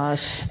 Oh,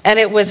 gosh. And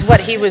it was what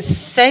he was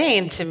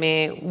saying to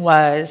me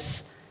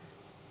was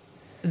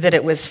that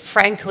it was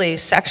frankly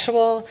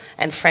sexual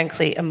and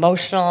frankly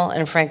emotional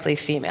and frankly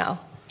female.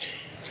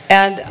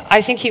 And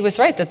I think he was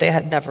right that they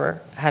had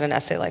never had an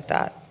essay like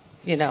that,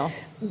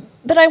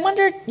 But I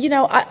wonder,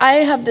 I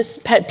have this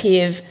pet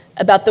peeve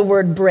about the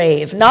word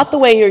brave, not the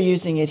way you're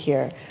using it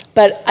here,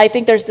 but I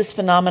think there's this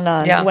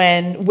phenomenon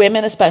when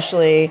women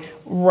especially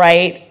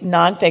write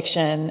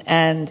nonfiction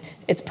and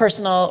it's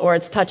personal or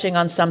it's touching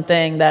on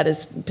something that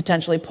is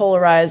potentially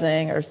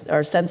polarizing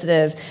or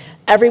sensitive.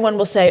 Everyone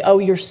will say, oh,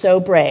 you're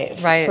so brave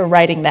for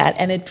writing that.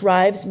 And it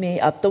drives me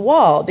up the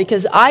wall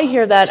because I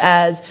hear that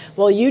as,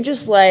 well, you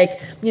just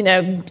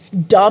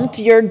dumped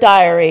your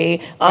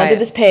diary onto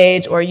this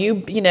page, or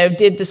you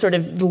did the sort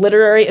of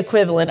literary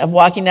equivalent of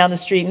walking down the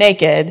street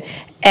naked.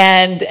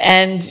 And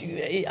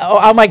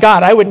oh my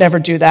God, I would never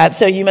do that.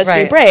 So you must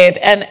be brave.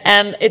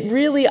 And it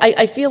really,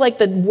 I feel like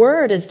the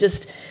word is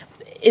just,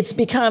 it's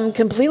become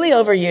completely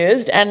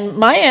overused. And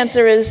my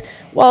answer is,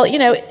 well,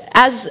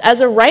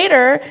 as a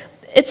writer,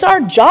 it's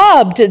our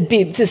job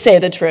to say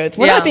the truth.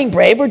 We're not being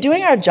brave. We're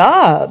doing our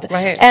job.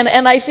 Right.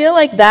 And I feel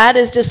like that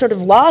is just sort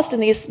of lost in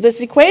this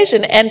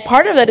equation. And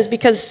part of that is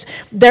because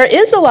there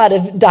is a lot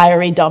of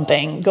diary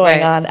dumping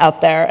going on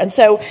out there. And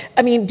so,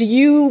 I mean,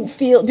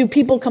 do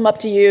people come up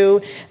to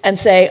you and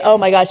say, oh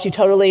my gosh, you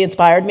totally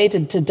inspired me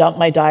to dump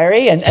my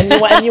diary? And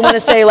you want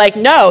to say like,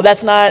 no,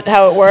 that's not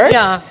how it works?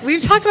 Yeah,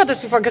 we've talked about this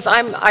before because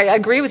I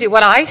agree with you.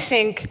 What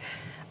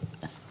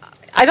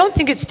I don't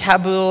think it's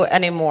taboo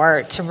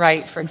anymore to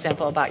write, for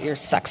example, about your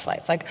sex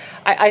life. Like,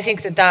 I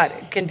think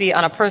that can be,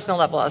 on a personal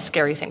level, a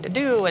scary thing to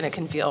do, and it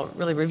can feel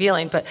really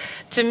revealing. But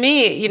to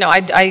me,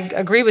 I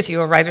agree with you.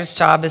 A writer's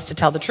job is to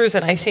tell the truth,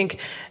 and I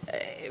think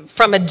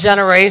from a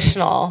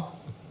generational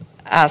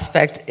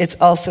aspect, it's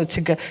also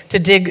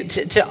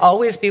to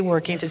always be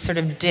working to sort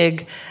of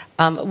dig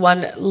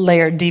one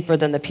layer deeper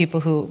than the people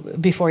who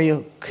before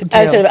you could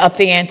do. Sort of up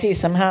the ante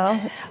somehow,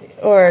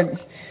 or.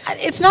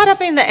 It's not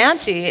upping the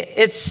ante.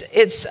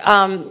 It's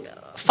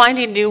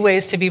finding new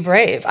ways to be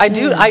brave. I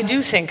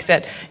do think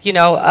that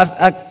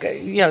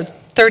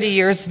 30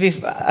 years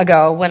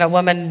ago, when a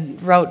woman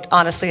wrote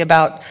honestly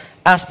about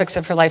aspects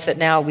of her life that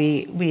now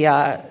we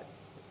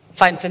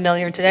find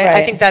familiar today,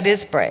 I think that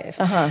is brave.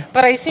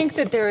 But I think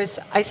that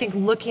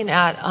looking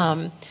at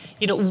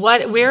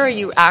where are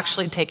you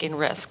actually taking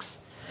risks.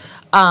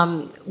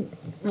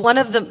 One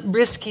of the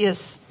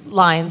riskiest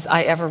lines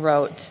I ever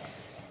wrote.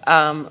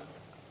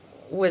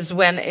 Was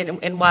when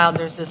in Wild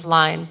there's this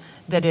line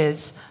that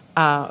is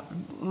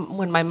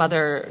when my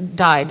mother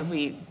died,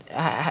 we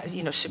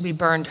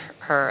burned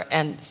her,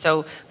 and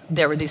so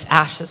there were these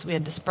ashes we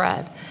had to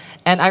spread.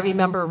 And I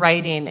remember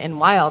writing in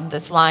Wild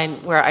this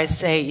line where I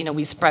say,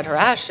 we spread her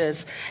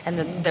ashes, and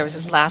then there was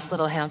this last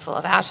little handful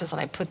of ashes,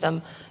 and I put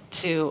them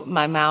to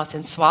my mouth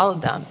and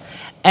swallowed them.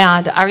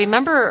 And I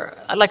remember,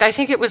 I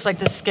think it was like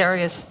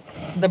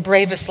the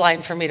bravest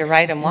line for me to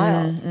write in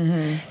Wild,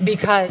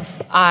 because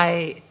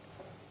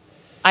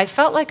I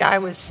felt like I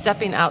was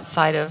stepping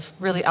outside of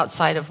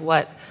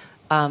what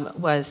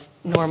was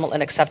normal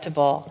and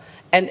acceptable.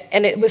 And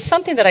it was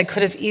something that I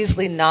could have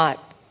easily not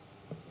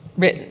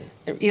written,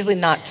 or easily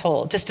not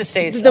told, just to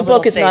stay the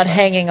book is safer. Not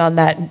hanging on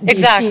that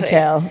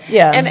detail.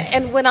 Yeah.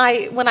 And when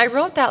I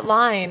wrote that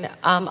line,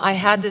 I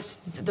had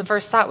the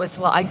first thought was,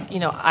 well,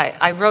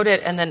 I wrote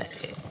it and then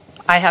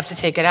I have to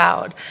take it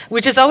out,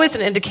 which is always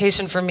an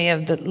indication for me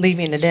of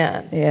leaving it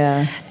in.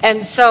 Yeah.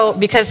 And so,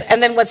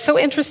 and then what's so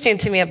interesting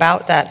to me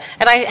about that,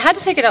 and I had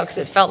to take it out because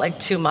it felt like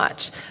too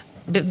much,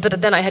 but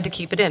then I had to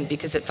keep it in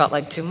because it felt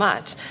like too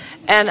much.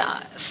 And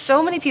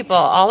so many people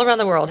all around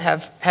the world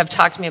have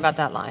talked to me about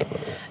that line.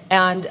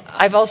 And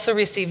I've also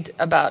received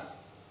about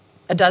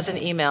a dozen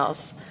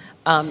emails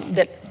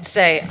that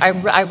say,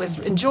 I was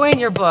enjoying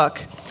your book,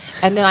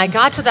 and then I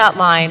got to that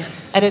line,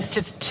 and it's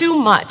just too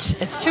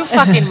much. It's too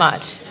fucking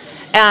much.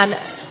 And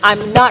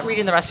I'm not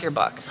reading the rest of your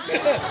book.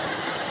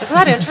 Isn't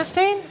that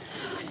interesting?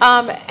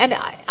 And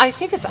I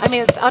think it's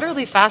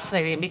utterly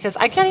fascinating because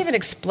I can't even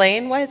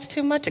explain why it's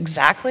too much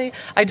exactly.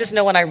 I just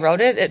know when I wrote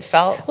it, it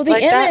felt well, the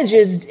like image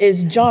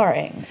is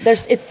jarring.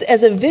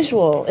 As a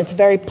visual, it's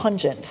very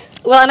pungent.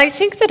 Well, and I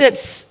think that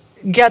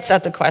gets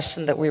at the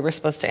question that we were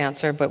supposed to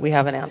answer, but we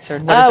haven't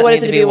answered. What does it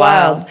mean to be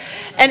wild?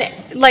 And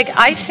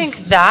I think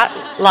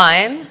that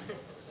line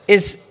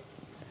is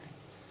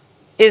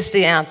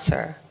the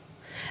answer.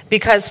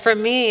 Because for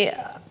me,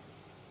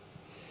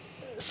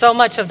 so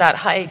much of that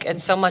hike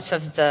and so much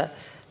of the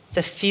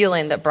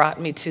feeling that brought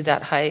me to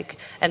that hike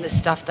and the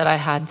stuff that I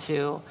had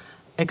to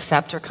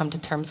accept or come to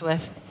terms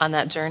with on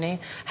that journey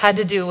had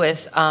to do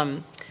with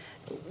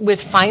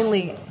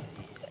finally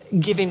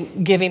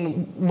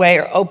giving way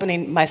or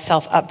opening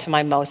myself up to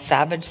my most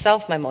savage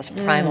self, my most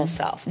primal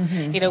self.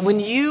 Mm-hmm. When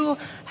you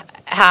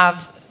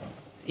have,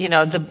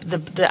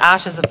 the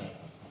ashes of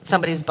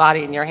somebody's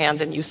body in your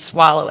hands and you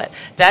swallow it,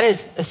 that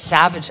is a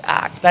savage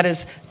act. That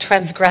is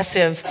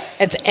transgressive.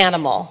 It's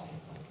animal.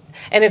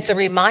 And it's a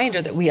reminder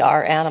that we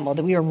are animal,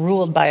 that we are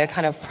ruled by a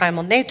kind of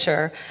primal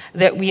nature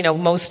that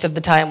most of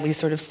the time we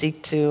sort of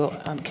seek to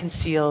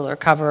conceal or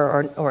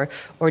cover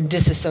or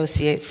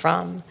disassociate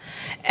from.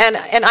 And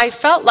I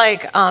felt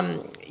like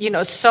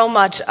so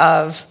much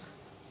of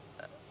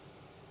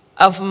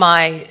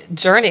my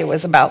journey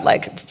was about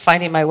like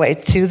finding my way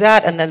to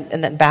that and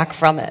then back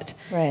from it.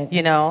 Right.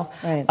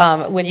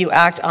 Right. When you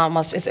act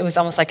it was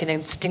almost like an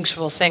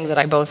instinctual thing that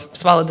I both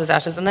swallowed those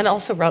ashes and then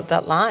also wrote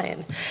that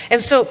line. And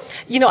so,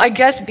 I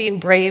guess being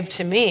brave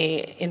to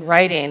me in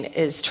writing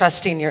is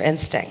trusting your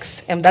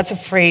instincts. And that's a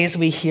phrase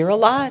we hear a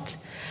lot,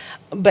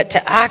 but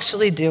to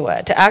actually do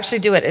it.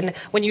 And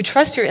when you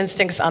trust your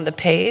instincts on the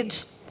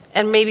page,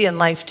 and maybe in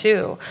life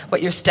too,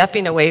 what you're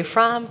stepping away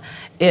from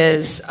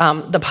is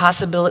the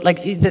possibility,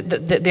 like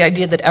the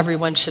idea that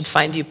everyone should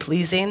find you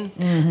pleasing,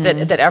 mm-hmm.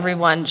 that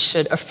everyone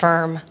should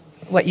affirm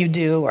what you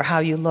do or how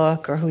you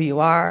look or who you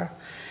are.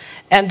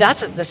 And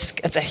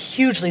it's a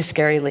hugely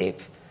scary leap.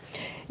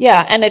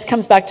 Yeah, and it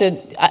comes back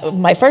to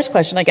my first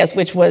question, I guess,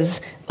 which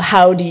was,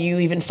 how do you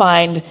even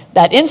find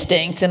that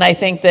instinct? And I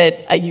think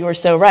that you were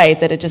so right,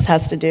 that it just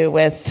has to do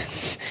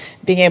with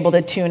being able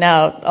to tune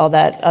out all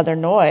that other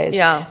noise.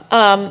 Yeah.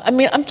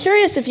 I'm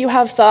curious if you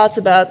have thoughts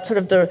about sort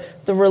of the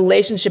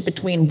relationship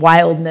between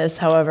wildness,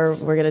 however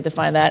we're going to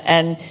define that,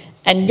 and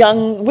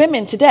young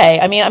women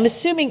today. I mean, I'm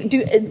assuming,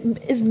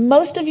 is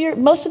most of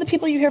the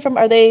people you hear from,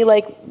 are they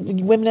like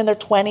women in their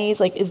 20s?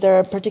 Like, is there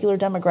a particular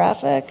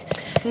demographic?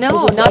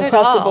 No, not at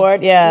all. Across the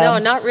board? Yeah. No,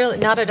 not really,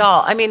 not at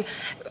all. I mean,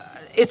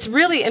 it's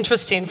really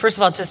interesting. First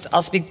of all,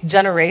 I'll speak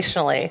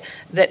generationally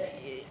that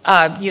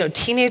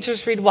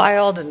teenagers read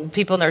Wild and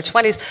people in their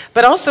 20s,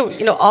 but also,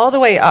 all the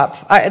way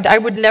up. I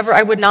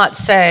would not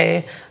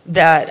say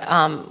that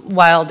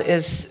Wild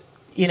is,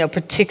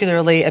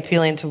 particularly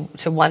appealing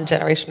to one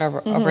generation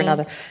over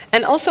another.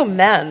 And also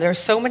men. There are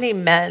so many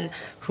men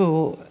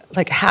who,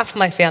 like half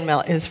my fan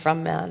mail is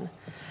from men,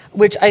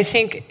 which I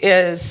think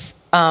is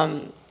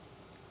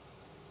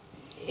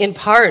in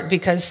part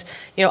because,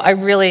 I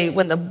really,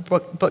 when the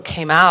book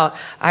came out,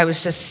 I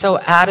was just so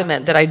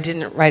adamant that I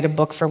didn't write a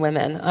book for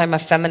women. I'm a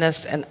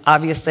feminist, and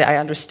obviously I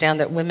understand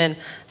that women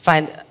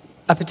find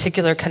a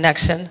particular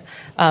connection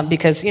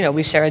because,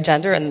 we share a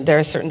gender, and there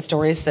are certain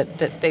stories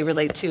that they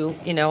relate to,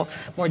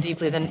 more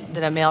deeply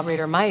than a male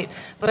reader might.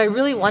 But I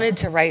really wanted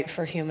to write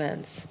for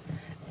humans,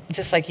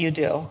 just like you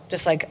do,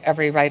 just like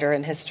every writer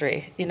in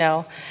history,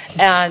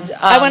 And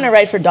I want to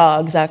write for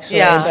dogs, actually.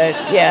 Yeah.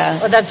 But yeah.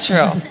 Well, that's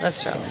true.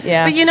 That's true.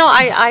 Yeah. But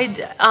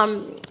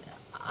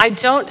I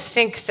don't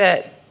think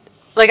that.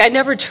 Like, I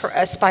never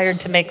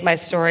aspired to make my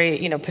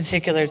story,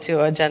 particular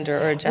to a gender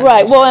or a gender.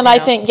 Right. Well, and I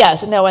think,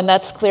 yes, no, and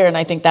that's clear. And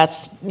I think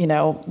that's,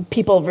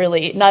 people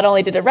really, not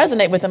only did it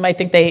resonate with them, I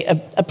think they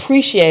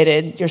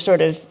appreciated your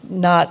sort of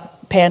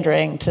not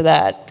pandering to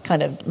that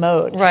kind of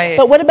mode. Right.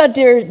 But what about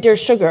Dear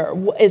Sugar?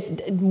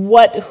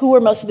 Who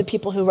are most of the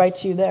people who write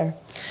to you there?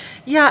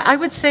 Yeah, I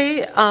would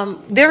say,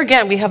 there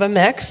again, we have a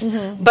mix.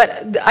 Mm-hmm.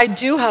 But I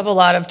do have a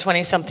lot of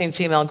 20-something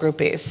female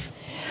groupies.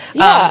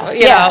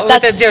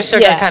 With the Dear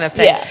Sugar kind of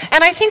thing. Yeah.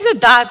 And I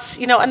think that's,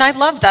 and I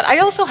love that. I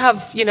also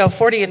have,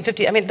 40 and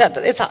 50. I mean,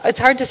 it's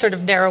hard to sort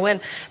of narrow in.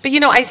 But,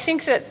 I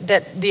think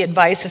that the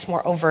advice is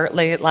more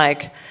overtly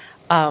like,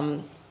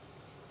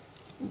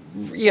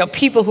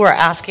 people who are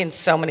asking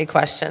so many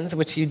questions,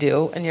 which you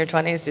do in your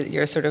 20s,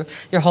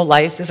 your whole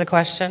life is a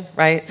question,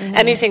 right? Mm-hmm.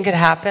 Anything could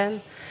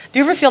happen. Do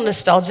you ever feel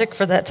nostalgic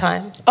for that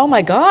time? Oh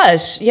my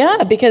gosh,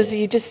 yeah, because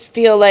you just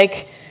feel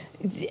like,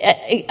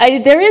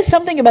 there is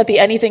something about the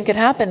anything could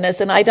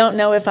happenness, and I don't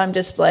know if I'm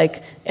just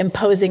like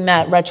imposing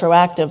that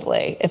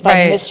retroactively, if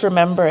I'm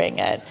misremembering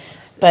it.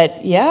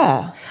 But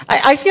yeah.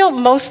 I feel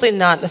mostly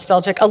not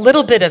nostalgic, a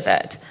little bit of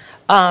it.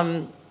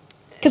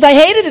 Because I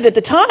hated it at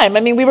the time.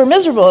 I mean, we were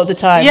miserable at the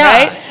time,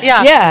 right?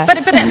 Yeah. But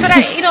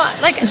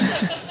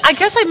I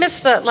guess I miss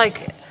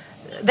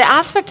the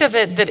aspect of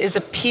it that is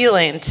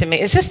appealing to me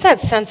is just that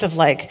sense of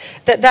like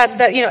that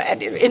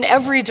in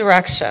every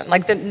direction,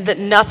 like that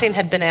nothing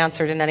had been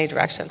answered in any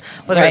direction,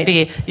 whether it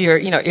be your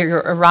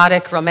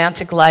erotic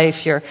romantic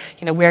life, your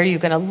where are you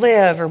going to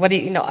live, or what do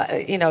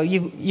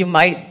you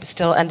might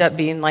still end up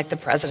being like the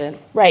president.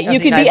 Right, of you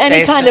the could United be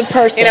any States. kind of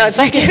person. It's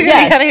like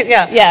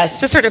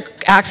yes, just sort of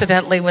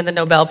accidentally win the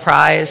Nobel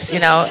Prize,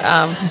 and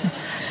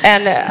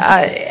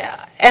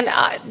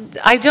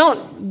I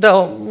don't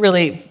though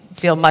really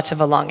feel much of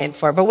a longing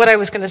for. But what I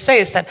was going to say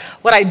is that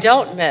what I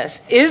don't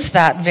miss is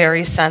that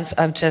very sense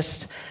of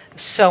just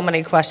so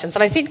many questions.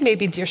 And I think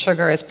maybe Dear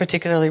Sugar is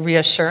particularly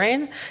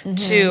reassuring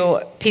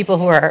to people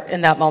who are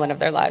in that moment of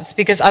their lives,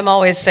 because I'm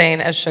always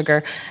saying as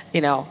Sugar,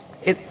 you're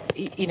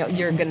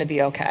going to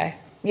be okay.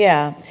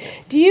 Yeah.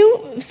 Do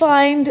you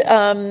find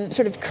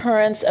sort of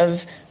currents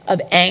of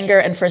anger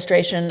and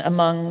frustration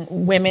among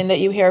women that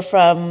you hear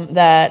from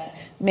that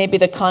maybe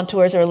the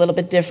contours are a little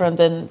bit different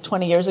than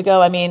 20 years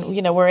ago? I mean,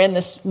 we're in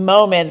this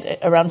moment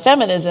around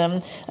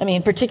feminism. I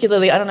mean,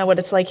 particularly, I don't know what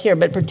it's like here,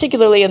 but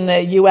particularly in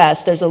the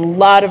U.S., there's a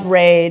lot of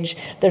rage.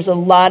 There's a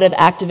lot of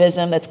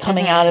activism that's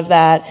coming out of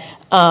that.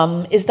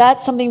 Is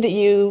that something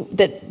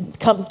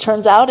that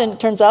turns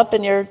up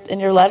in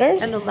your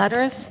letters? And the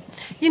letters?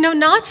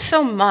 Not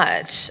so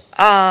much.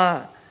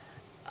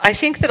 I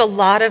think that a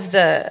lot of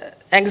the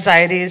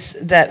anxieties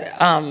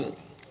that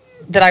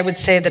I would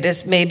say that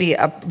is maybe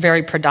a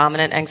very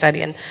predominant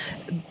anxiety, and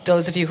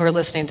those of you who are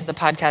listening to the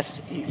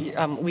podcast,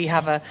 we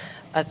have a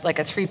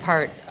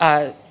 3-part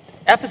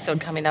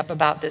episode coming up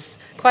about this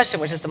question,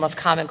 which is the most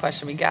common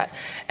question we get,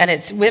 and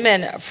it's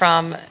women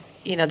from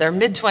their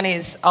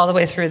mid-20s all the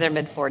way through their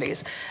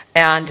mid-40s,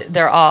 and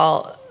they're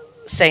all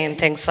saying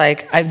things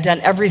like, I've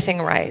done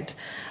everything right.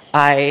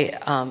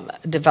 I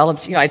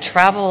developed, I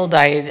traveled,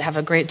 I have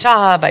a great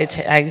job, I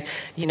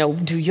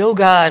do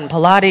yoga and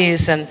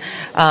Pilates, and,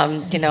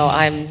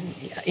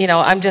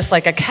 I'm just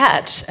like a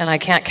catch, and I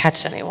can't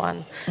catch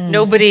anyone.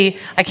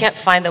 I can't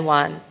find the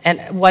one,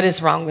 and what is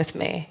wrong with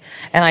me?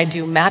 And I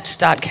do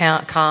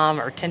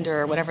Match.com or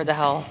Tinder or whatever the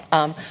hell,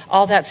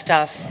 all that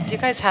stuff. Do you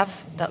guys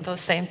have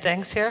those same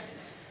things here?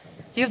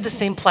 Do you have the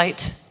same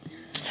plight?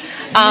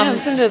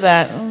 Listen to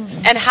that.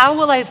 And how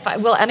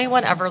will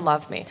anyone ever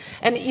love me?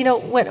 And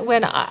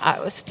when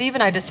Steve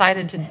and I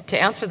decided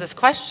to answer this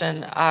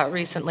question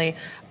recently,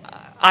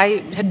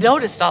 I had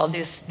noticed all of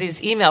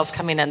these emails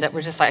coming in that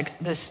were just like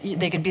this.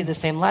 They could be the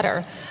same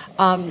letter,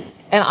 and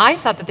I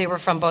thought that they were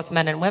from both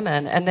men and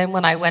women. And then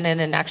when I went in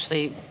and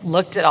actually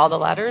looked at all the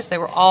letters, they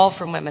were all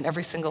from women,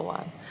 every single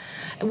one.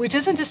 Which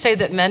isn't to say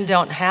that men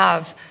don't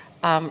have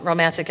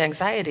romantic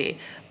anxiety,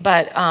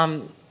 but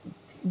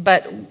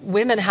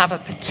women have a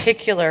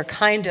particular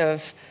kind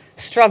of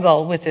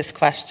struggle with this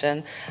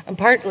question, and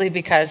partly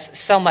because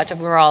so much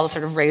of we're all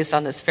sort of raised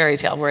on this fairy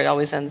tale where it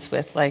always ends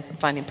with like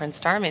finding Prince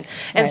Charming,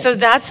 and so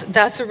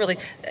that's a really,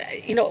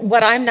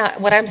 what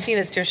I'm seeing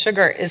as Dear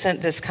Sugar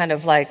isn't this kind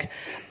of like,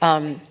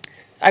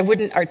 I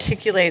wouldn't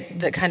articulate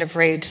the kind of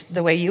rage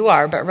the way you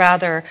are, but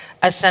rather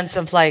a sense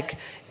of like,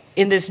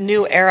 in this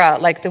new era,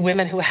 like the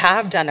women who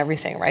have done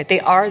everything right,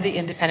 they are the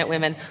independent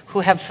women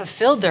who have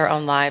fulfilled their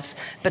own lives,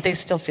 but they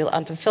still feel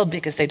unfulfilled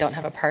because they don't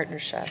have a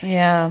partnership.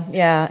 Yeah.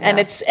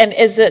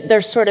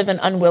 There's sort of an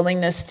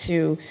unwillingness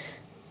to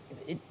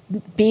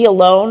be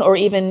alone or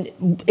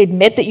even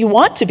admit that you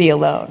want to be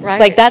alone. Right.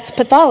 Like that's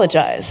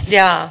pathologized.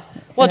 Yeah.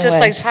 Well, just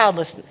like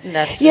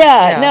childlessness.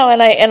 Yeah. No,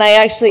 and I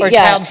actually, or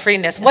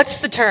child-freeness. What's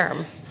the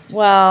term?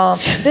 Well,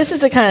 this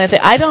is the kind of thing.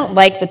 I don't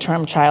like the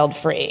term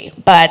child-free,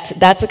 but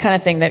that's the kind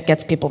of thing that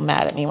gets people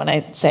mad at me when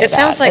I say that. It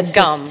sounds like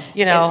gum,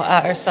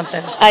 or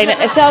something. I know,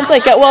 it sounds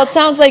like, it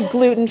sounds like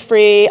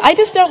gluten-free. I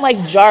just don't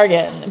like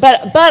jargon.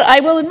 But I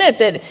will admit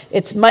that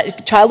it's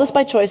childless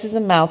by choice is a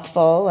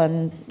mouthful,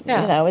 and,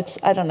 it's,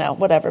 I don't know,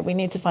 whatever. We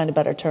need to find a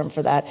better term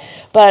for that.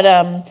 But,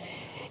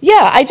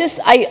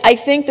 I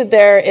think that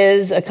there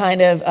is a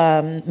kind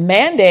of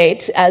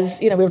mandate, as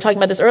we were talking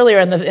about this earlier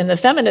in the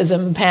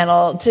feminism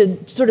panel, to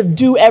sort of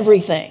do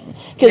everything,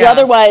 because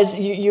otherwise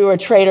you're a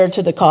traitor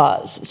to the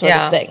cause, sort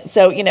of thing.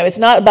 So it's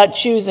not about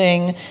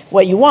choosing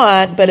what you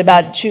want, but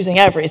about choosing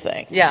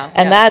everything.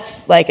 And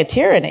that's like a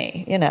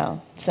tyranny,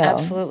 So,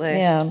 absolutely.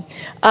 Yeah.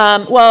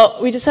 Well,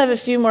 we just have a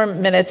few more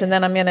minutes, and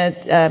then I'm going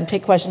to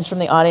take questions from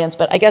the audience.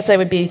 But I guess I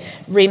would be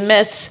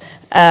remiss.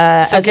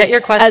 So get your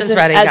questions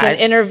ready, guys. As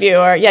an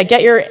interviewer,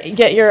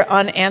 get your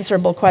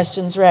unanswerable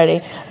questions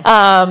ready.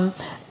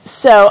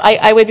 So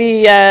I would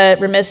be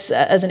remiss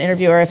as an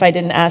interviewer if I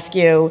didn't ask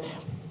you.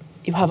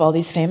 You have all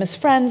these famous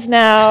friends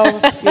now.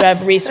 You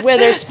have Reese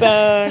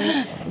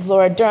Witherspoon,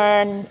 Laura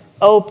Dern,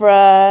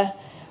 Oprah.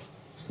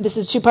 This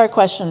is a 2-part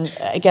question,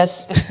 I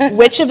guess.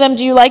 Which of them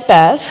do you like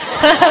best?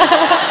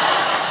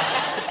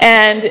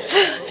 And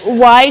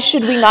why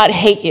should we not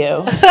hate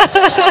you?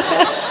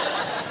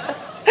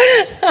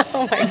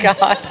 Oh my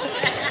God.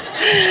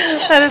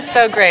 That is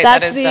so great.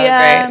 That is so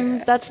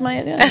great. That's my,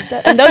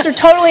 and those are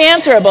totally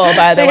answerable,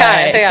 by the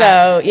way. They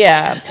are. So,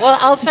 yeah. Well,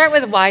 I'll start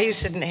with why you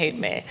shouldn't hate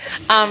me.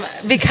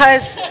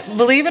 Because,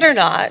 believe it or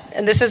not,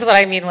 and this is what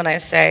I mean when I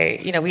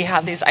say, we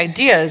have these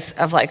ideas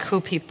of like who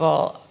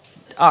people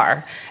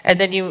are, and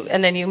then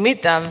you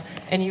meet them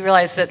and you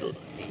realize that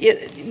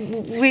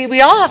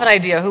we all have an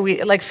idea who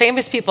we like,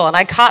 famous people, and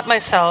I caught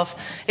myself.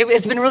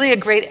 It's been really a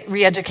great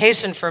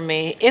re-education for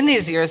me in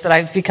these years that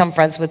I've become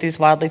friends with these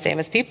wildly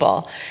famous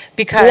people.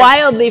 Because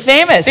wildly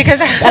famous, because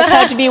that's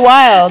how to be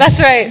wild. That's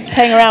right.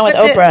 Hang around with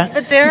Oprah.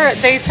 But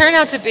they turn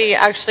out to be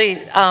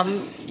actually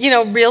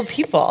real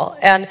people,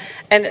 and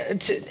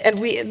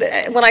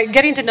when I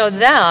getting to know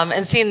them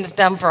and seeing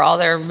them for all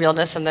their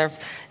realness and their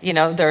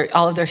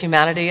all of their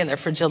humanity and their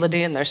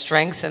fragility and their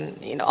strength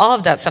and all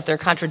of that stuff, their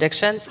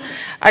contradictions,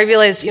 I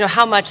realized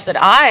how much that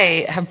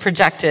I have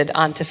projected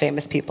onto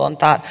famous people and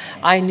thought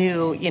I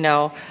knew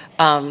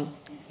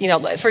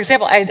for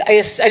example, I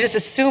just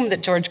assumed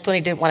that George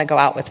Clooney didn't want to go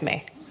out with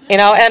me.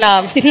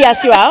 And did he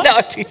ask you out? No,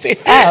 teasing.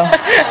 Oh,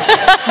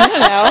 I don't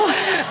know.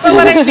 But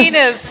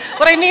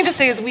what I mean to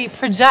say is we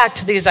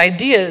project these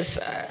ideas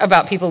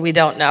about people we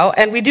don't know,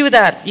 and we do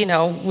that,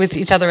 with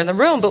each other in the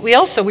room. But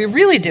we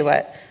really do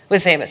it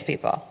with famous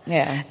people.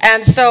 Yeah.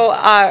 And so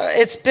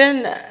it's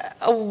been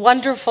a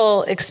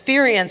wonderful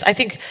experience. I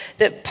think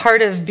that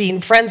part of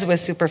being friends with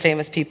super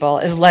famous people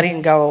is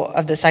letting go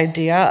of this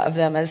idea of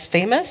them as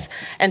famous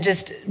and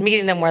just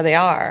meeting them where they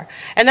are.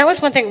 And that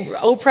was one thing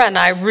Oprah and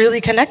I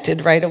really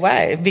connected right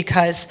away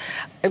because,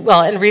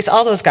 and Reese,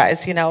 all those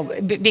guys,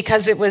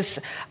 because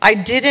I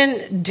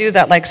didn't do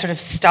that like sort of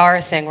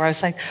star thing where I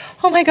was like,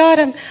 oh my God,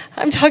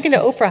 I'm talking to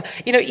Oprah.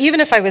 Even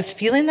if I was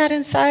feeling that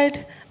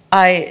inside,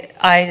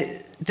 I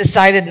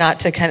decided not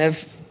to kind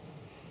of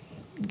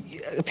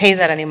pay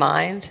that any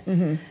mind.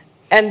 Mm-hmm.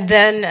 And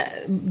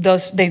then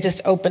they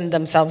just opened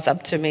themselves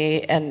up to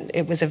me, and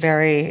it was a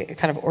very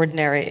kind of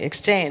ordinary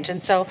exchange.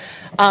 And so,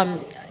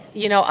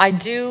 I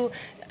do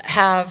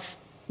have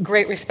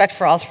great respect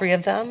for all three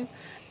of them,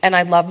 and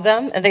I love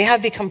them, and they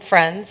have become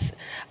friends.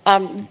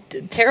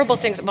 Terrible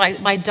things.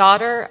 My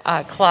daughter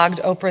clogged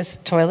Oprah's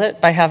toilet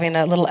by having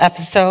a little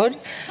episode.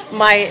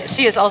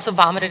 She has also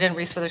vomited in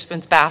Reese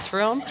Witherspoon's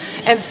bathroom,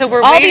 and so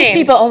we're all waiting. These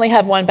people only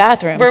have one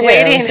bathroom. We're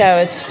waiting, so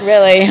it's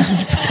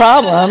a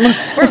problem.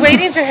 We're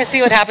waiting to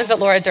see what happens at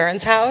Laura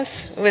Dern's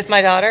house with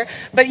my daughter.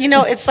 But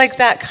it's like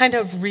that kind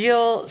of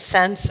real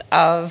sense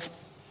of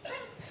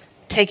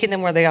taking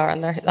them where they are on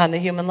the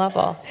human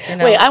level.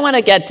 Wait, I want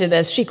to get to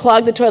this. She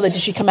clogged the toilet.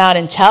 Did she come out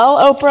and tell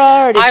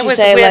Oprah, or did she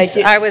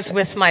say I was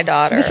with my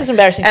daughter. This is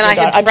embarrassing. And for I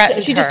had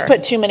threatened She just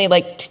put too many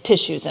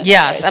tissues in.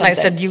 Yes, and I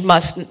said you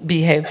must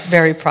behave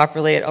very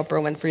properly at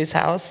Oprah Winfrey's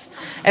house.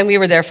 And we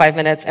were there 5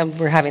 minutes, and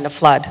we're having a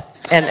flood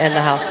in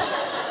the house.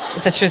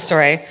 It's a true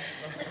story.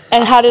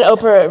 And how did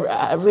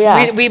Oprah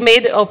react? We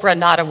made Oprah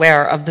not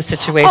aware of the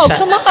situation. Oh,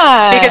 come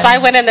on! Because I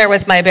went in there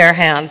with my bare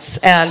hands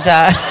and.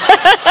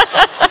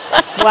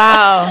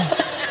 Wow.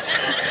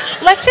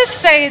 Let's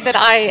just say that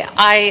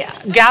I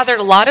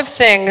gathered a lot of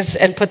things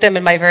and put them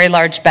in my very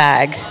large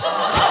bag.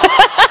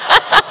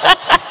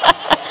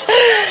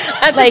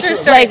 That's a true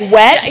story. Like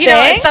wet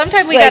things?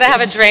 Sometime we gotta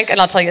have a drink and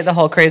I'll tell you the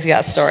whole crazy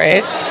ass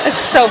story. It's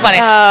so funny.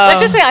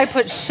 Let's just say I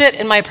put shit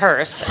in my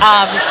purse.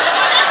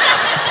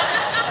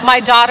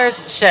 My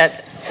daughter's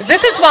shit.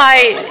 This is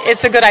why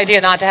it's a good idea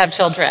not to have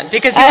children,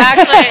 because you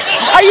actually...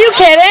 Are you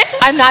kidding?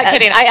 I'm not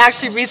kidding. I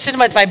actually reached in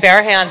with my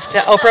bare hands to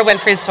Oprah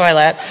Winfrey's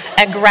toilet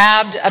and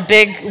grabbed a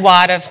big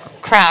wad of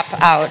crap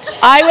out.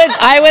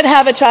 I would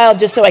have a child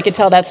just so I could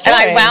tell that story.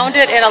 And I wound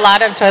it in a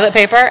lot of toilet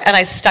paper and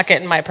I stuck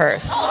it in my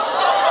purse.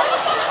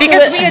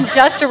 Because we had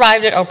just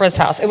arrived at Oprah's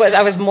house.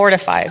 I was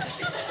mortified.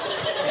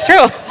 It's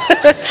true.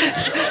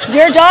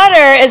 Your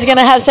daughter is going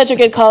to have such a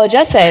good college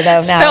essay,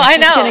 though, now. So I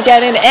know. She's going to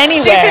get in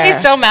anywhere. She's going to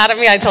be so mad at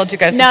me I told you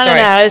guys the story.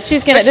 No. This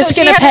is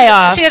going to pay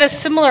off. She had a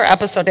similar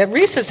episode at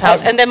Reese's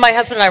house, and then my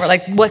husband and I were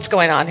like, what's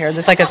going on here?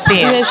 There's like a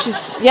theme. She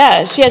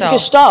has a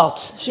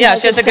gestalt. She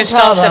has a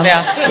gestalt,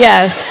 yeah.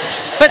 Yes.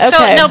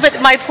 But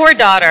but my poor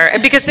daughter,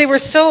 and because they were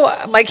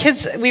my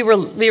kids, we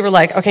were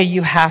like, okay,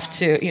 you have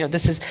to,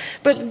 this is,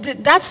 but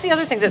that's the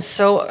other thing that's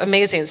so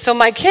amazing. So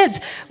my kids,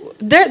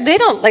 they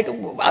don't, like,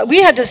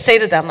 we had to say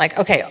to them, like,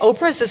 okay,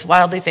 Oprah's this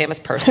wildly famous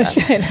person.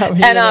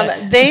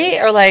 And they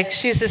are like,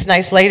 she's this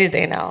nice lady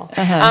they know.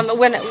 Uh-huh.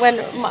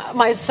 When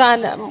my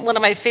son, one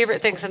of my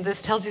favorite things, and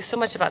this tells you so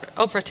much about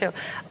Oprah too,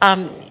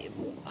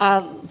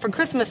 for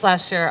Christmas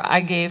last year,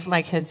 I gave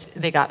my kids,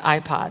 they got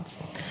iPods.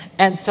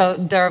 And so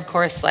they're, of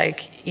course,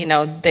 like,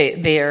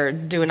 they are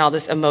doing all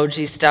this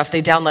emoji stuff.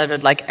 They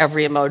downloaded like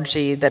every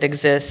emoji that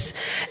exists,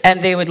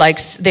 and they would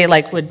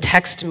would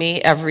text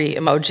me every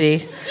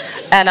emoji,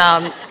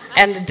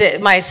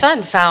 and my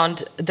son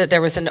found that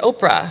there was an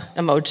Oprah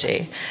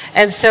emoji,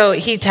 and so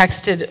he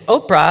texted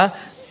Oprah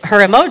her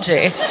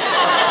emoji,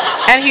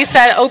 and he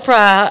said,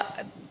 Oprah,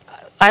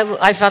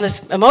 I found this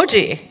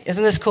emoji.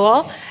 Isn't this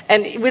cool?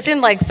 And within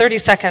like 30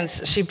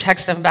 seconds, she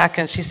texted him back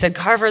and she said,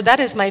 Carver,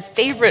 that is my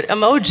favorite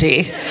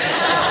emoji.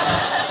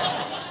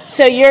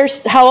 So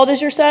how old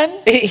is your son?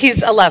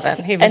 He's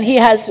 11. And he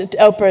has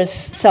Oprah's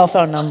cell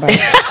phone number.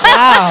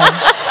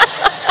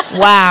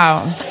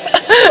 Wow.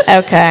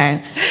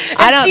 Okay.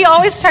 And she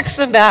always texts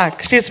them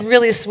back. She's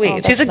really sweet. Oh,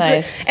 that's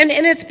nice. And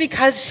it's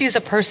because she's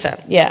a person.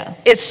 Yeah.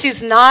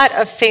 She's not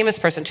a famous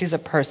person. She's a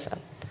person.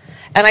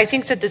 And I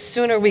think that the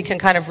sooner we can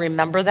kind of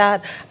remember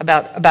that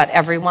about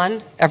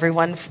everyone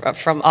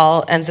from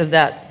all ends of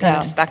that kind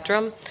of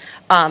spectrum,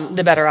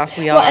 the better off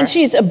we are. Well, and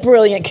she's a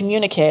brilliant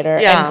communicator,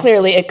 and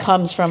clearly it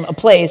comes from a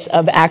place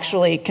of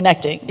actually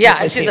connecting. Yeah,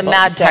 and she's a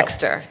mad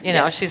texter.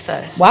 She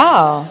says.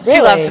 Wow, really?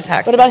 She loves to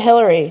text. What about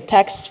Hillary?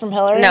 Texts from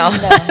Hillary? No.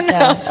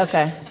 No.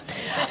 Okay.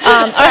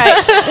 All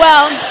right.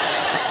 Well,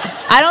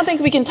 I don't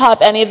think we can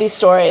top any of these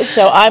stories,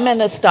 so I'm going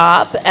to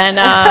stop and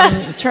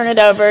turn it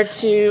over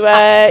to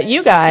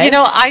you guys. You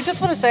know, I just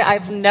want to say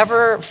I've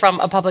never, from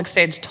a public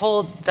stage,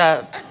 told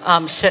the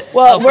shit.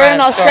 Well, Oprah we're in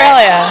story.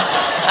 Australia.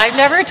 I've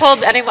never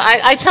told anyone.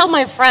 I tell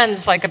my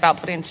friends like about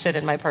putting shit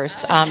in my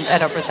purse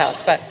at Oprah's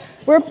house, but.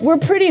 We're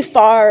pretty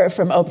far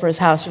from Oprah's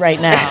house right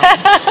now.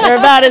 We're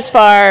about as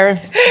far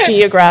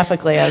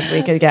geographically as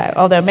we could get.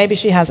 Although maybe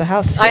she has a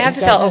house. I have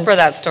to tell Oprah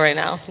that story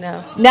now.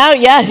 No. Now,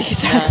 yeah,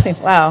 exactly.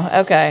 Yeah.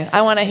 Wow. Okay.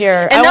 I want to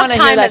hear. Enough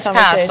time has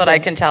passed that I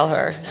can tell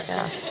her.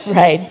 Yeah.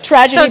 Right.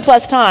 Tragedy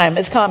plus time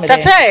is comedy.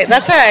 That's right.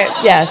 That's right.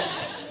 Yes.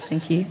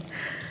 Thank you.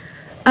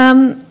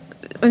 I'm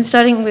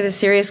starting with a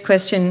serious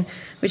question,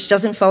 which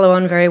doesn't follow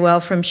on very well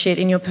from shit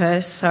in your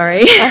purse.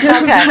 Sorry.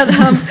 Okay.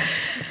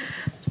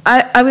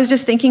 But, I was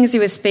just thinking as you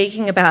were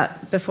speaking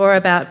before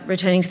about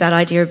returning to that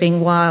idea of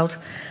being wild.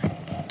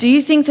 Do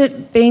you think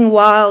that being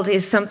wild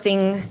is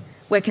something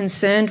we're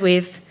concerned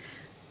with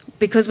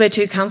because we're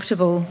too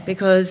comfortable,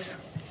 because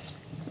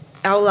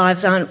our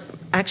lives aren't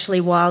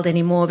actually wild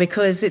anymore,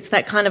 because it's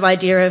that kind of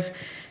idea of,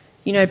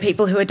 you know,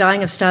 people who are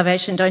dying of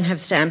starvation don't have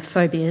stamp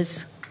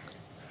phobias?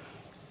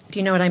 Do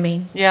you know what I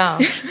mean? Yeah.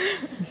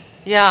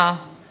 Yeah.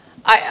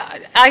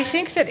 I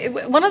think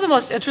that one of the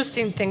most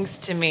interesting things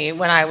to me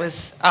when I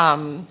was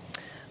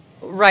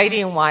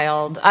writing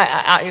Wild,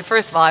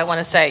 first of all, I want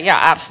to say, yeah,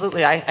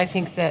 absolutely. I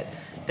think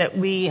that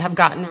we have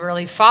gotten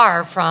really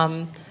far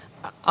from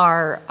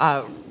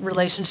our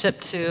relationship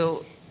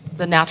to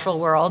the natural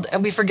world,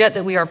 and we forget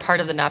that we are part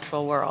of the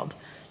natural world.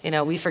 You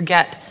know, we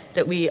forget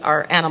that we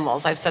are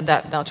animals. I've said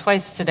that now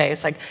twice today.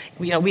 It's like,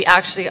 you know, we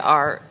actually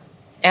are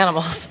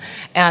animals,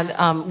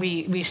 and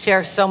we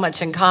share so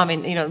much in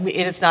common. You know,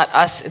 it is not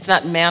us. It's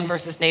not man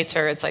versus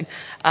nature. It's like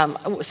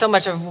so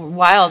much of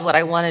Wild. What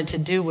I wanted to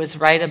do was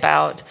write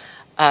about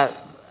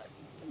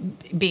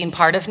being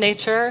part of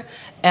nature,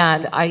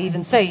 and I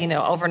even say, you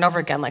know, over and over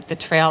again, like the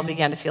trail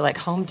began to feel like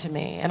home to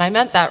me, and I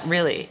meant that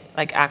really,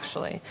 like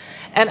actually,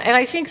 and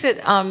I think that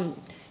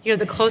you know,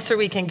 the closer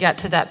we can get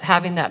to that,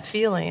 having that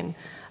feeling,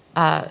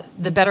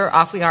 the better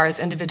off we are as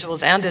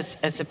individuals and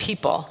as a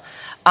people.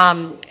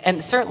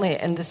 And certainly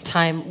in this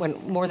time when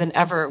more than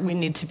ever we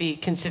need to be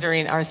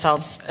considering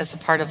ourselves as a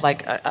part of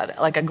like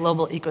a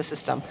global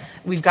ecosystem.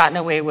 We've gotten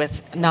away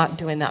with not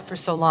doing that for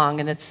so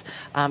long, and it's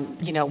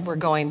you know, we're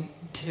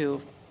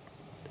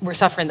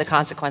suffering the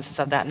consequences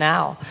of that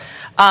now.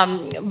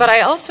 But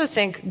I also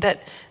think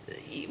that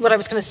what I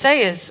was going to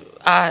say is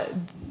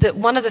that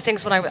one of the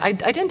things when I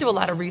didn't do a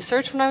lot of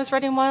research when I was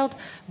writing Wild,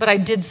 but I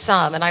did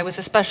some, and I was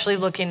especially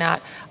looking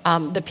at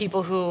the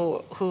people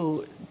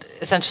who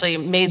essentially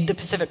made the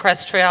Pacific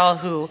Crest Trail,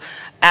 who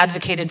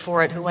advocated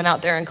for it, who went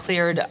out there and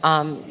cleared,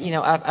 you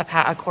know,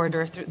 a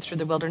corridor through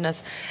the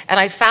wilderness. And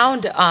I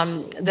found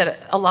that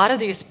a lot of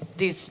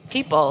these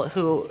people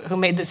who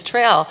made this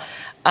trail,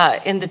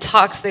 in the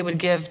talks they would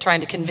give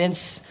trying to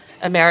convince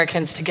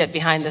Americans to get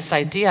behind this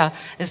idea,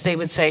 is they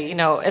would say, you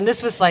know, and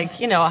this was like,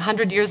 you know,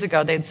 100 years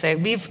ago, they'd say,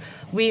 we've,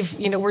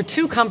 you know, we're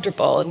too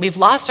comfortable and we've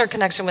lost our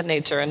connection with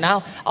nature, and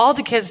now all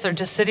the kids, they're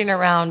just sitting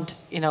around,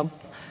 you know,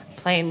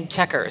 playing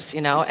checkers,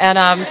 you know, and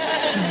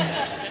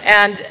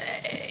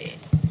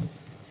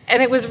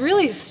it was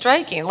really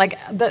striking. Like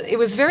it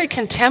was very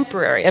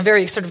contemporary, a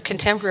very sort of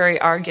contemporary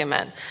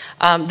argument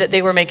that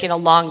they were making a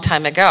long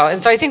time ago.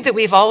 And so I think that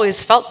we've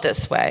always felt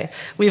this way.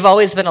 We've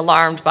always been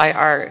alarmed by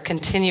our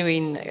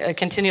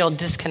continual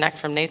disconnect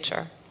from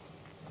nature.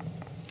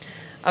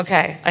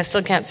 Okay, I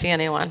still can't see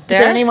anyone. Is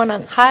there anyone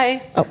on?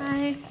 Hi. Oh.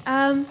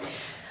 Hi.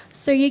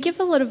 So you give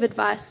a lot of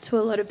advice to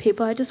a lot of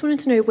people. I just wanted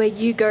to know where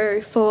you go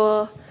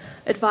for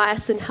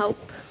advice and help.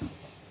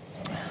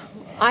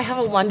 I have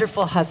a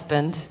wonderful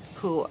husband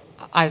who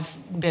I've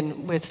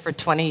been with for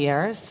 20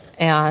 years,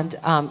 and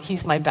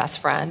he's my best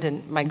friend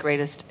and my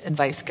greatest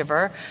advice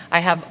giver. I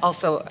have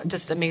also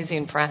just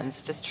amazing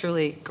friends, just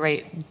truly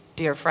great,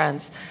 dear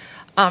friends.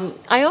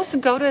 I also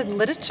go to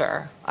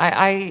literature.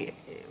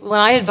 When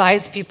I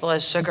advise people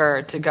as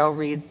Sugar to go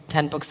read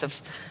 10 books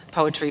of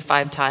poetry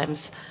 5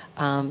 times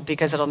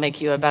because it'll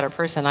make you a better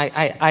person,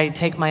 I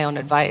take my own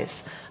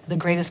advice. The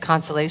greatest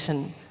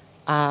consolation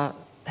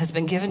has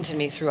been given to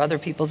me through other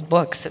people's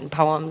books and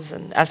poems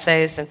and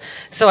essays, and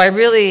so I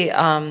really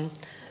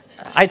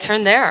I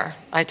turn there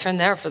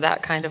for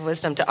that kind of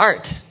wisdom, to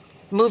art,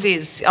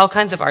 movies, all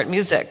kinds of art,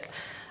 music.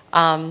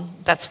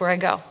 That's where I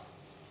go.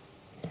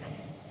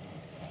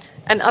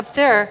 And up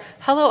there,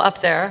 hello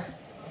up there.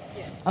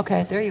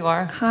 Okay, there you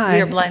are. Hi.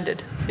 We are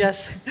blinded.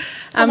 Yes.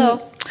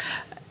 Hello.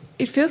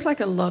 It feels like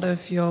a lot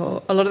of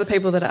the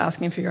people that are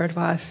asking for your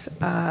advice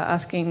are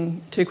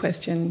asking 2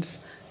 questions,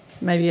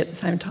 maybe at the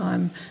same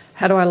time.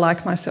 How do I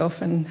like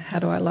myself, and how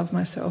do I love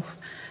myself?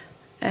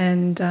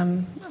 And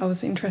I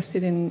was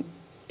interested in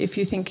if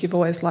you think you've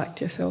always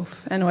liked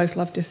yourself and always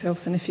loved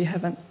yourself, and if you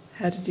haven't,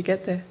 how did you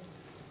get there?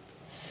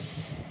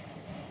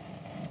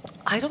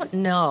 I don't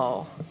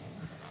know.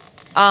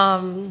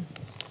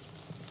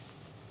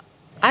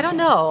 I don't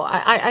know.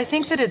 I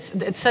think that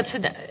it's such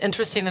an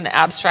interesting and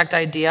abstract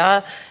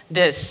idea.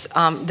 This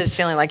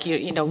feeling like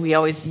we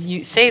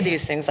always say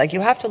these things like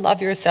you have to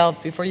love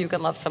yourself before you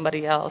can love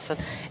somebody else,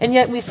 and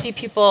yet we see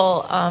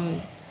people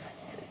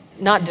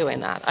not doing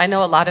that. I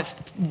know a lot of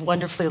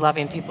wonderfully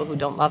loving people who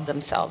don't love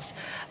themselves.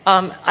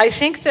 I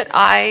think that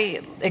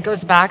it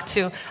goes back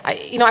to,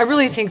 I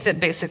really think that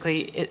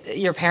basically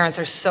your parents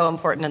are so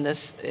important in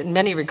this, in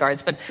many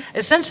regards, but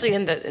essentially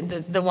in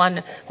the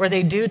one where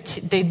they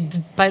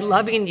by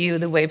loving you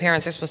the way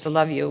parents are supposed to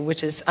love you,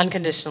 which is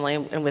unconditionally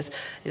and with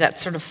that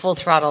sort of full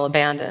throttle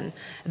abandon,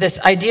 this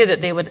idea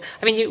that they would,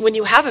 when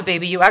you have a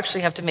baby, you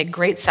actually have to make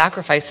great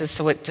sacrifices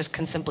so it just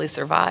can simply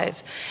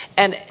survive.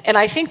 And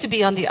I think to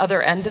be on the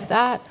other end of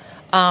that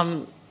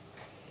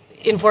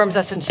informs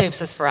us and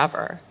shapes us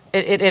forever.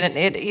 It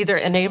either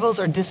enables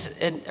or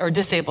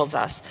disables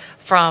us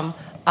from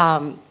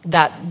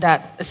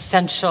that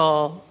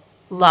essential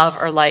love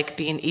or like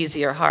being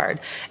easy or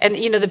hard. And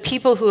the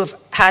people who have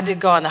had to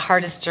go on the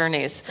hardest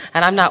journeys,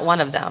 and I'm not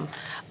one of them,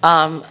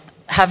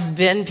 have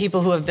been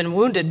people who have been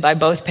wounded by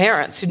both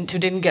parents who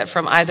didn't get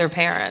from either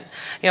parent.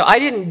 I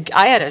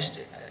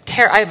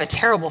have a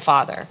terrible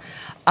father,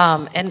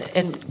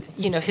 and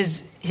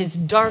his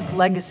dark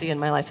legacy in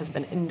my life has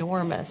been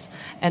enormous,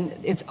 and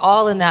it's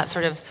all in that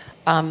sort of.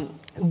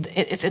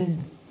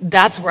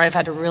 That's where I've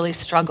had to really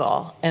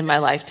struggle in my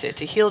life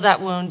to heal that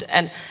wound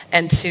and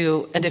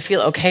to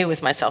feel okay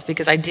with myself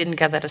because I didn't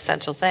get that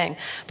essential thing.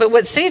 But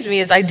what saved me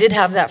is I did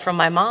have that from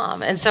my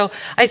mom, and so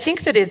I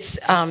think that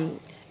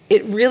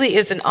it really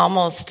is an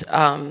almost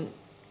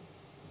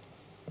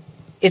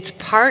it's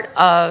part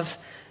of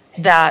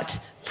that.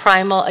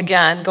 Primal,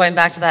 again, going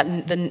back to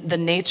that, the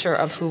nature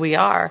of who we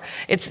are.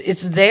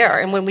 It's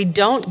there. And when we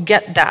don't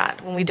get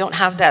that, when we don't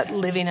have that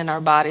living in our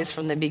bodies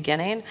from the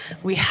beginning,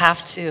 we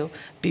have to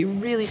be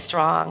really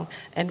strong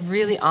and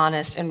really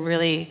honest and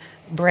really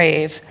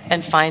brave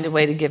and find a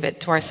way to give it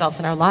to ourselves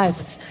in our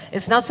lives.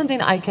 It's not something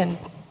I can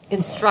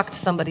instruct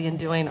somebody in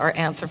doing or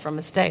answer from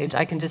a stage.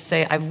 I can just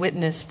say I've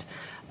witnessed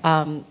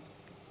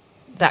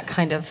that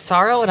kind of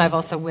sorrow, and I've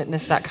also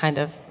witnessed that kind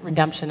of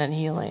redemption and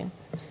healing.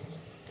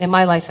 In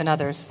my life and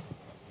others.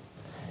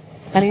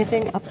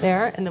 Anything up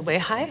there in the way?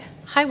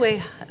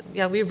 Highway.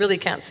 Yeah, we really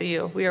can't see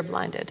you. We are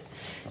blinded.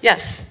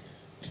 Yes.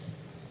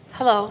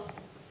 Hello.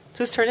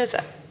 Whose turn is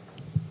it?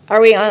 Are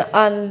we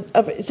on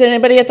is there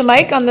anybody at the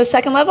mic on the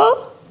second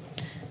level?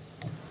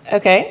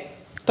 Okay.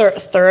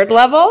 Third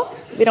level?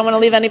 We don't want to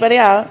leave anybody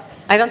out.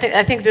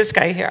 I think this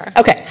guy here.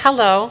 Okay.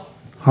 Hello.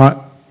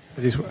 Hi.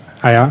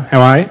 Hiya.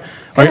 How are you?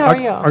 Good, how are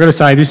you? I've got to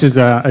say, this is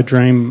a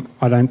dream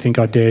I don't think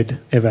I dared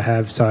ever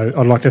have. So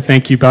I'd like to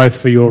thank you both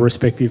for your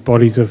respective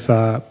bodies of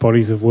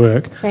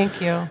work.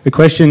 Thank you. The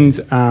question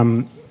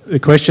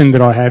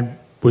that I had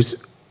was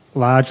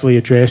largely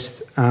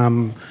addressed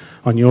on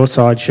your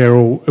side,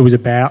 Cheryl. It was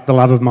about the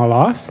love of my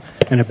life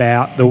and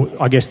about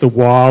the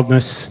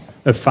wildness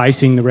of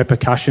facing the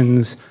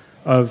repercussions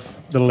of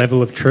the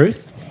level of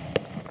truth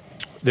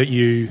that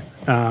you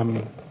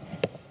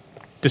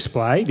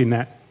displayed in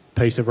that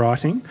piece of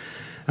writing.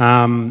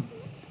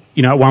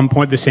 At one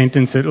point the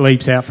sentence that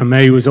leaps out for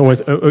me was always,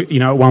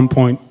 at one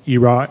point you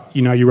write,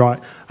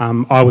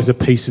 I was a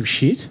piece of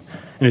shit.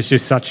 And it's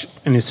just such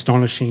an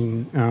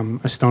astonishing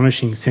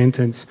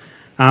sentence.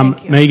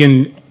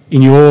 Meghan,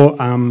 in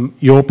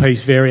your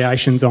piece,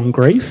 Variations on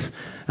Grief,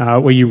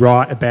 where you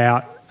write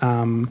about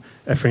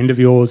a friend of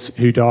yours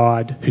who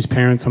died, whose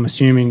parents, I'm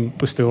assuming,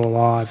 were still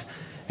alive,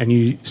 and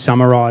you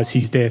summarise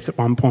his death at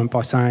one point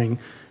by saying,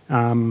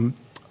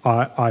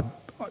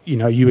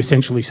 you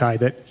essentially say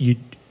that you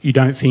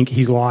don't think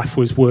his life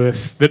was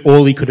worth, that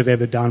all he could have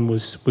ever done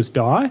was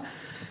die.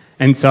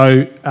 And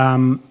so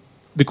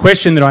the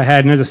question that I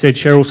had, and as I said,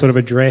 Cheryl sort of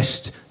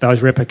addressed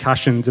those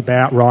repercussions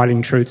about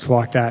writing truths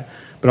like that,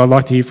 but I'd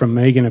like to hear from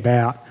Meghan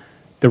about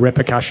the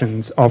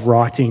repercussions of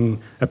writing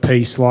a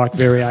piece like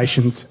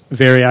Variations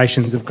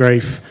of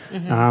Grief,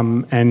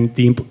 and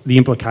the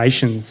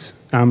implications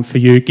for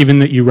you, given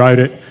that you wrote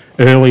it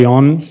early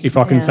on, if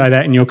I can say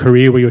that, in your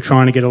career, where you're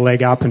trying to get a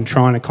leg up and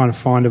trying to kind of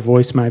find a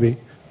voice maybe.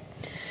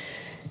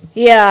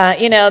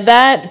 Yeah,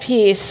 that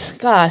piece,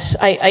 gosh,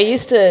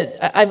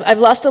 I've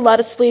lost a lot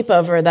of sleep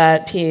over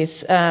that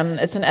piece.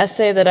 It's an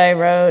essay that I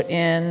wrote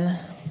in, oh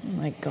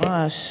my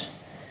gosh.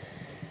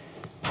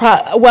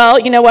 Well,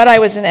 you know what? I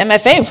was in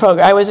MFA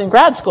program. I was in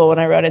grad school when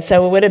I wrote it,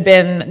 so it would have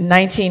been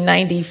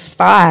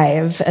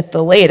 1995 at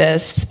the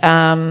latest.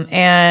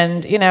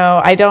 And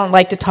I don't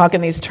like to talk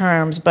in these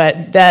terms,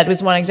 but that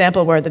was one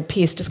example where the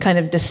piece just kind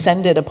of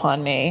descended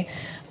upon me.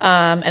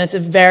 And it's a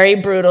very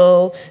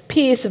brutal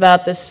piece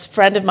about this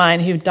friend of mine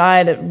who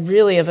died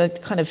of a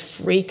kind of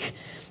freak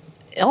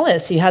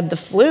illness. He had the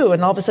flu,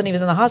 and all of a sudden he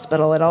was in the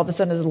hospital, and all of a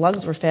sudden his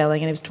lungs were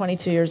failing, and he was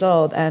 22 years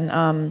old,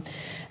 and.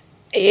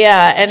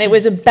 And it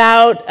was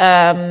about,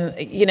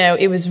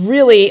 it was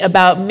really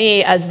about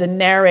me as the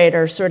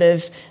narrator sort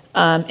of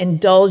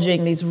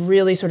indulging these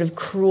really sort of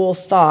cruel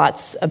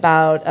thoughts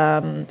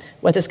about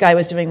what this guy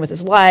was doing with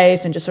his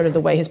life and just sort of the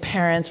way his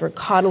parents were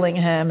coddling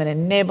him and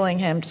enabling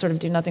him to sort of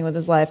do nothing with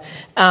his life.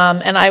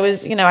 And I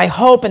was, I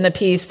hope in the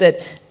piece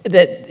that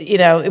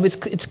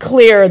it's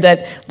clear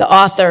that the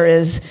author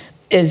is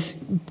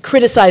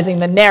criticizing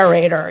the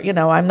narrator.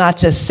 I'm not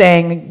just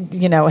saying,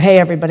 hey,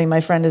 everybody, my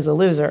friend is a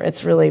loser.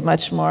 It's really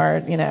much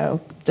more,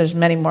 there's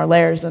many more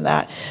layers than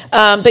that.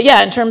 But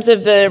yeah, in terms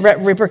of the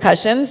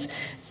repercussions,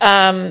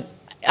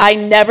 I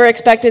never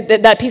expected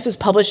that piece was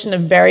published in a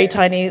very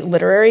tiny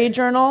literary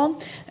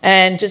journal,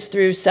 and just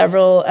through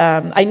several,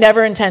 I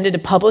never intended to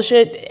publish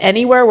it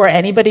anywhere where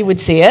anybody would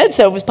see it,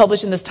 so it was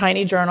published in this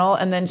tiny journal,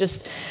 and then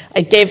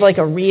I gave like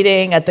a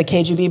reading at the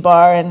KGB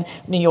bar in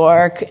New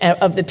York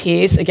of the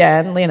piece,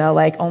 again,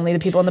 like only the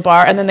people in the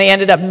bar, and then they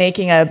ended up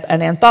making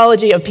an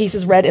anthology of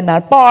pieces read in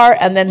that bar,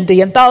 and then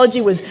the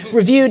anthology was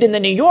reviewed in the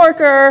New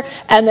Yorker,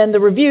 and then the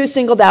review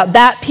singled out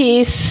that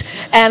piece,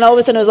 and all of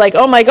a sudden it was like,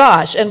 oh my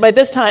gosh, and by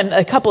this time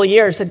a couple of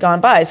years had gone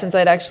by since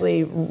I'd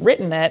actually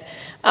written it.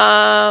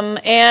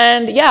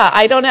 And yeah,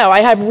 I don't know.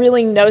 I have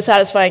really no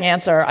satisfying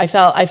answer. I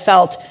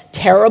felt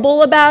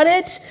terrible about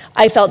it.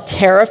 I felt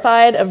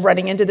terrified of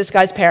running into this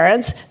guy's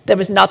parents. That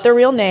was not their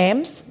real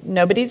names.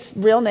 Nobody's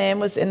real name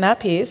was in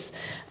that piece.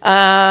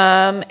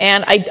 And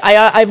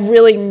I've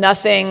really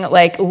nothing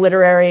like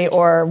literary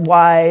or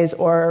wise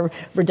or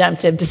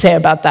redemptive to say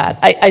about that.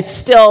 It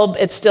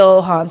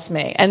still haunts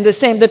me. And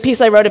the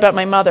piece I wrote about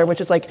my mother,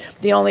 which is like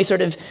the only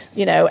sort of,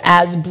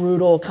 as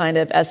brutal kind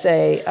of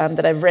essay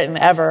that I've written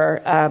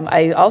ever,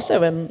 I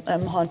also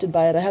am haunted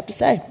by it, I have to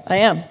say. I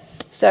am.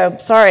 So,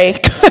 sorry.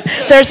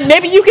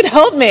 Maybe you can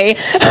help me.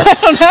 I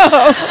don't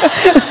know.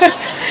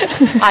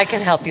 I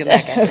can help you,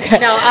 Megan. Okay.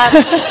 No,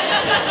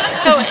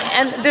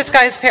 and this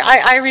guy's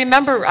I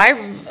remember,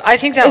 I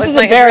think that this was is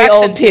my a very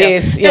introduction old to you.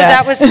 piece. No, Yeah.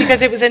 that was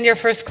because it was in your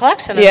first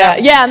collection.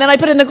 Yeah, and then I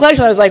put it in the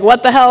collection. I was like,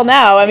 what the hell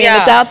now? I mean,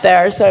 It's out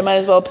there, so I might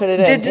as well put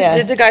it in.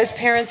 Did the guy's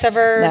parents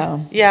ever?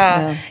 No.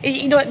 Yeah.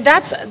 No.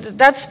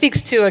 That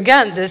speaks to,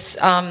 again, this...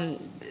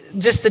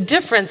 just the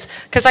difference,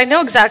 because I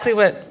know exactly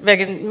what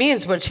Meghan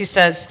means when she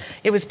says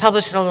it was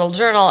published in a little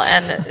journal,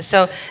 and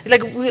so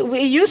like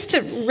we used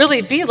to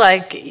really be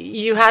like,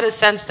 you had a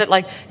sense that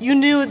like you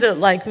knew that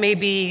like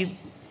maybe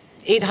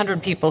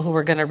 800 people who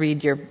were going to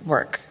read your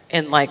work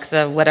in like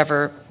the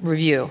whatever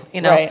review,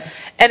 Right.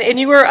 and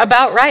you were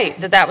about right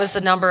that was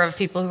the number of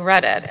people who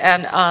read it,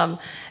 and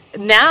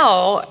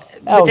now.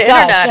 With the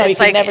internet, it's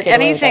like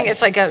anything.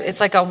 It's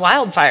like a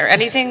wildfire.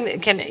 Anything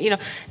can,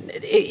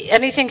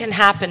 anything can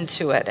happen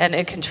to it, and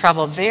it can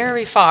travel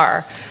very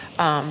far,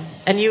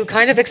 and you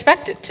kind of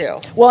expect it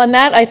to. Well, and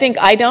that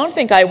I don't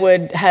think I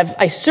would have.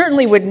 I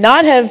certainly would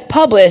not have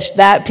published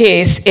that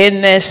piece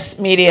in this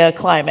media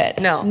climate.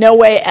 No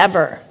way,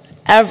 ever.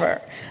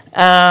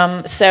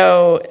 And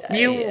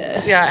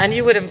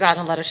you would have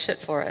gotten a lot of shit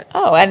for it.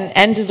 Oh,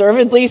 and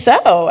deservedly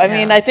so. I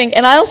mean, I think,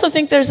 and I also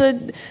think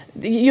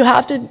you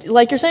have to,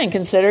 like you're saying,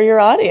 consider your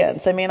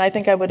audience. I mean, I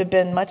think I would have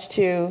been much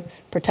too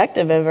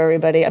protective of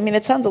everybody. I mean,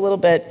 it sounds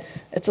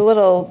it's a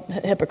little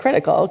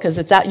hypocritical because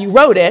you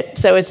wrote it,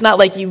 so it's not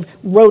like you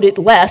wrote it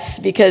less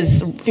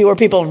because fewer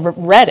people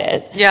read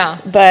it. Yeah.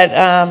 But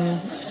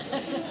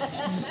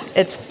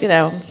it's,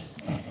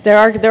 there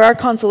are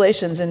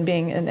consolations in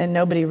being and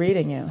nobody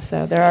reading you.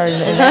 So there are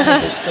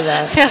advantages to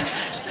that.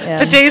 Yeah.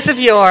 The days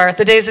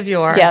of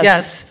yore.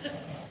 Yes.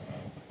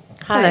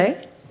 Hi. Hello.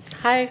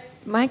 Hi.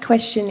 My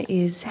question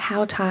is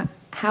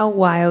how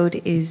wild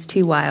is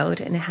too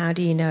wild, and how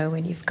do you know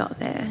when you've got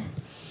there?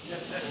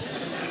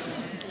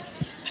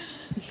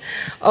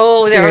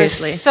 Oh, there are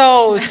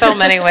so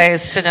many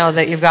ways to know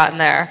that you've gotten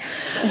there.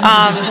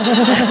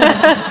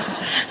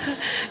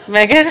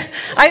 Megan,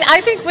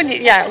 I think when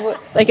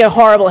like a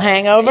horrible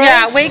hangover.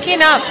 Yeah,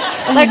 waking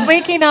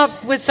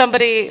up with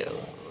somebody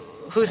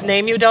whose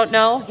name you don't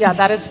know. Yeah,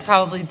 that is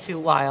probably too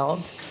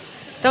wild.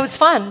 Though it's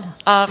fun.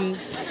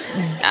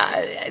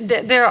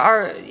 There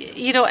are,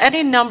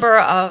 any number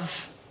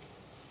of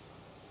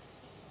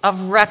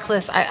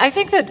reckless. I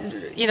think that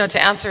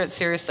to answer it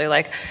seriously,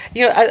 like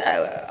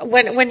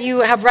when you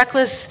have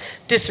reckless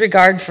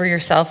disregard for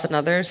yourself and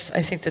others,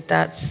 I think that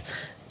that's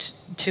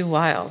too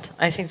wild.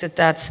 I think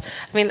that's.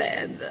 I mean,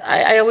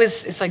 I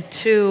always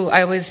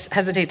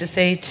hesitate to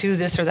say to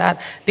this or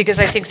that because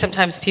I think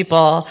sometimes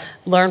people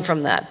learn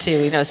from that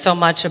too. So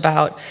much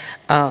about.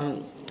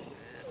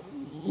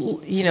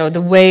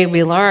 The way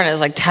we learn is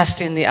like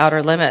testing the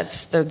outer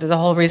limits. The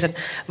whole reason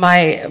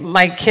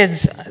my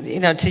kids,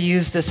 to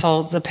use the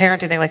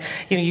parenting thing, like,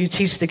 you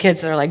teach the kids,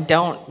 they're like,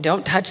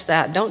 don't touch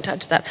that, don't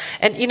touch that.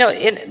 And,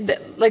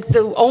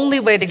 the only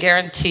way to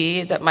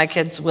guarantee that my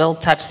kids will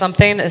touch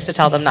something is to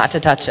tell them not to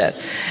touch it.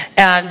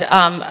 And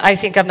I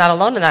think I'm not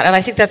alone in that. And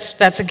I think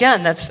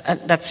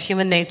that's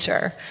human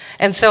nature.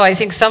 And so I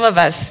think some of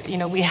us,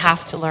 we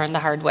have to learn the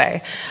hard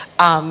way.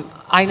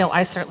 I know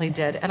I certainly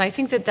did. And I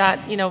think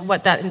that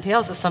what that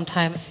entails is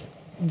sometimes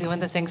doing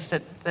the things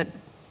that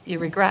you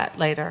regret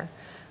later,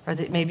 or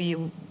that maybe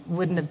you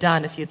wouldn't have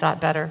done if you thought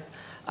better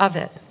of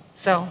it.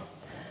 So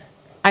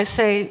I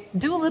say,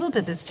 do a little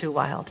bit that's too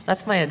wild.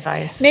 That's my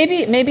advice.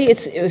 Maybe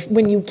it's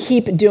when you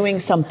keep doing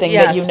something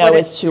Yes, that you know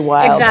is too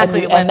wild.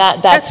 Exactly. And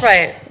that's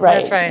right. Right.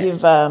 That's right.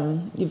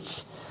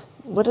 You've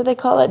what do they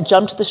call it?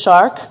 Jumped the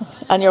shark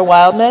on your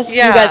wildness?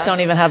 Yeah. You guys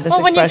don't even have this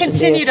expression. Well, when you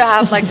continue to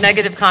have like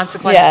negative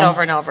consequences Yeah.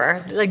 over and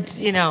over, like,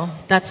 you know,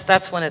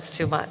 that's when it's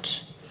too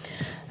much.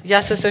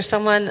 Yes, is there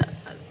someone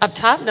up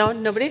top? No,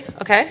 nobody?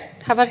 Okay.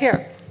 How about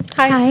here?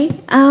 Hi.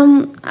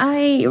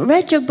 I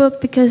read your book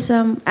because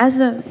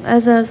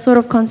as a sort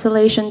of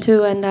consolation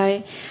too, and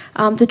I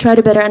to try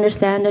to better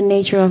understand the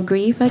nature of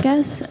grief, I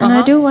guess. And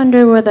I do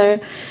wonder whether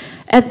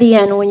at the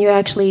end, when you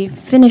actually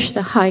finish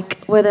the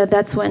hike, whether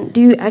that's when, do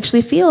you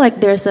actually feel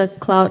like there's a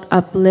cloud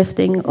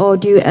uplifting, or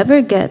do you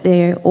ever get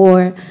there,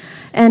 or,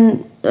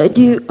 and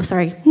do you,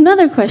 sorry,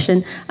 another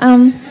question,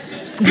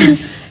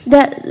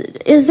 that,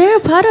 is there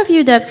a part of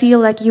you that feel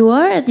like you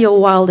are at your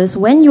wildest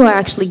when you are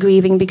actually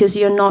grieving, because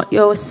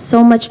you're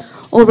so much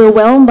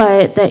overwhelmed by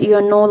it that you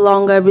are no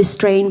longer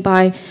restrained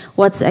by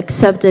what's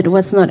accepted,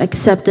 what's not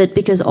accepted,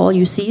 because all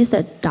you see is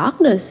that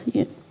darkness.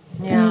 I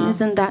mean,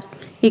 isn't that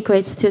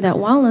equates to that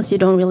wildness? You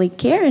don't really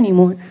care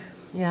anymore.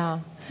 Yeah.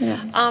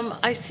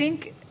 I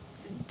think,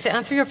 to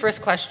answer your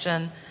first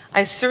question,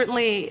 I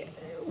certainly,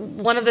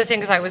 one of the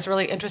things I was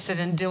really interested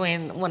in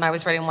doing when I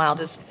was writing Wild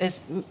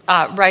is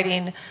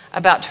writing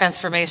about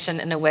transformation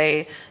in a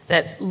way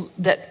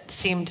that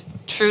seemed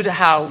true to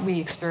how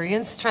we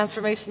experience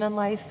transformation in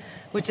life,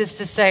 which is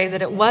to say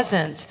that it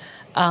wasn't,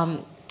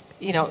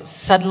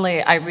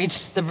 suddenly I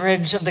reached the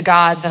bridge of the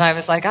gods and I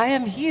was like, I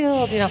am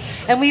healed,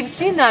 And we've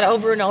seen that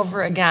over and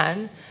over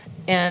again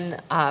in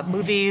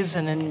movies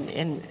and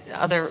in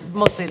other,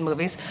 mostly in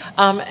movies.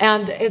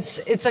 And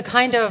it's a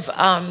kind of,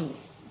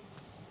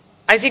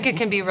 I think it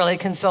can be really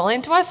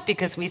consoling to us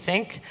because we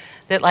think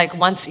that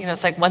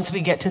once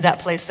we get to that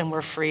place, then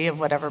we're free of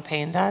whatever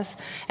pained us.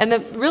 And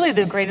really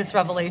the greatest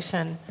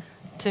revelation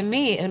to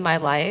me in my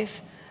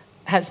life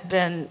has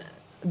been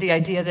the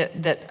idea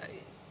that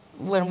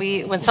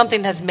when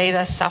something has made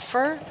us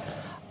suffer,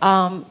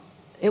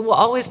 it will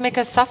always make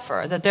us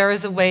suffer. That there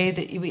is a way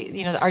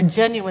that our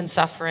genuine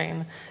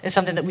suffering is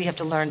something that we have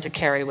to learn to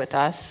carry with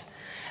us,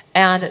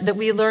 and that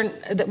we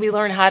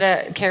learn how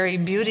to carry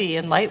beauty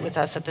and light with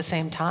us at the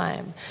same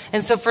time.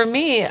 And so for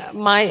me,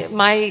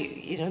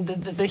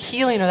 the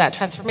healing or that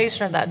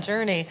transformation or that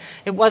journey,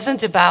 it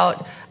wasn't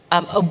about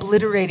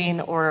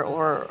obliterating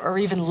or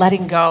even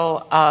letting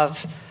go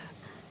of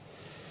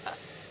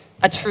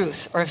a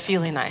truth or a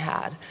feeling I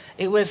had.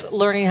 It was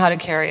learning how to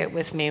carry it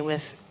with me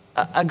with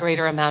a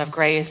greater amount of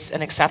grace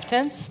and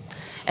acceptance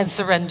and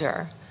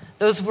surrender.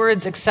 Those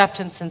words,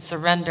 acceptance and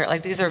surrender,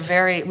 these are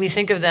we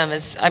think of them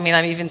as, I'm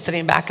even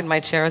sitting back in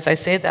my chair as I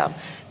say them,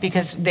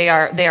 because they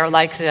are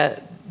like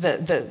the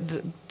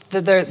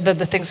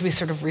things we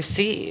sort of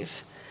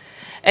receive.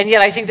 And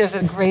yet I think there's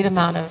a great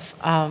amount of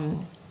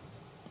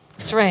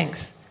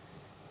strength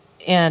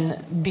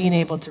in being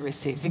able to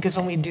receive, because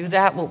when we do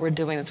that, what we're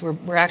doing is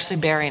we're actually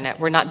bearing it.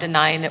 We're not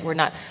denying it. We're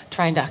not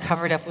trying to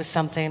cover it up with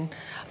something.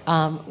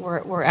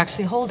 We're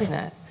actually holding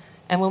it.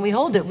 And when we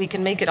hold it, we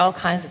can make it all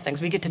kinds of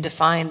things. We get to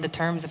define the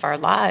terms of our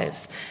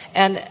lives.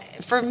 And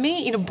for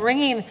me,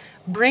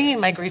 bringing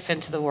my grief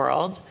into the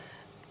world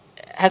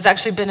has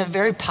actually been a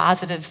very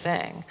positive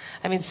thing.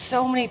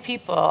 So many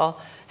people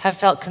have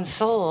felt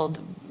consoled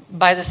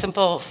by the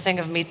simple thing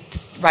of me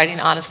writing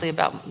honestly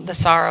about the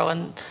sorrow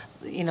and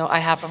I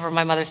have over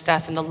my mother's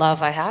death and the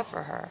love I have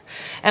for her.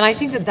 And I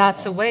think that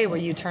that's a way where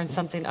you turn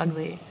something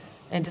ugly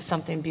into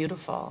something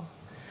beautiful.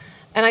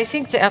 And I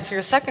think, to answer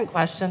your second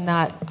question,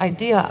 that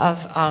idea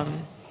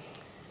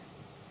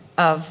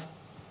of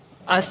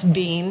us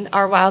being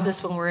our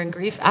wildest when we're in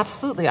grief,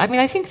 absolutely.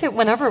 I think that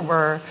whenever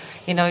we're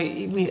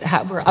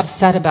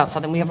upset about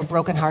something, we have a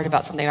broken heart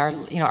about something,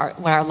 when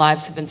our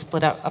lives have been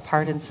split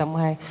apart in some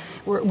way,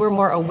 we're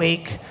more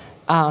awake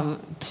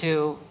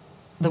to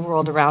the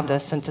world around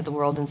us and to the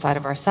world inside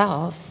of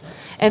ourselves.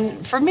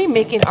 And for me,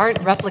 making art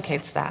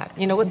replicates that.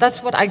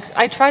 That's what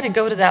I try to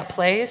go to, that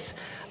place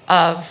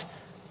of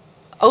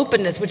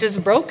openness, which is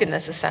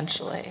brokenness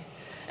essentially,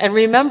 and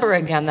remember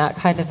again that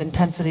kind of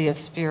intensity of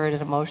spirit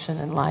and emotion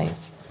in life.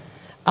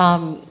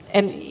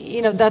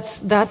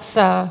 That's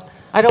I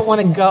don't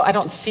want to go. I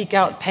don't seek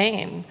out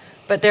pain,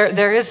 but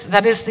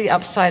that is the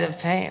upside of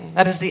pain.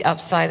 That is the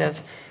upside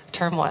of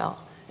turmoil.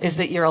 Is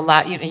that you're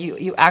allowed,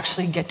 you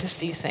actually get to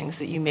see things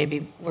that you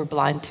maybe were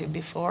blind to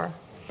before.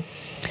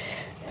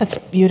 That's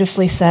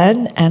beautifully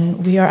said,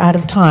 and we are out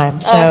of time.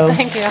 So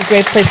thank you. It's a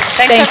great place.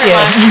 Thanks, Thank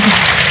everyone. you.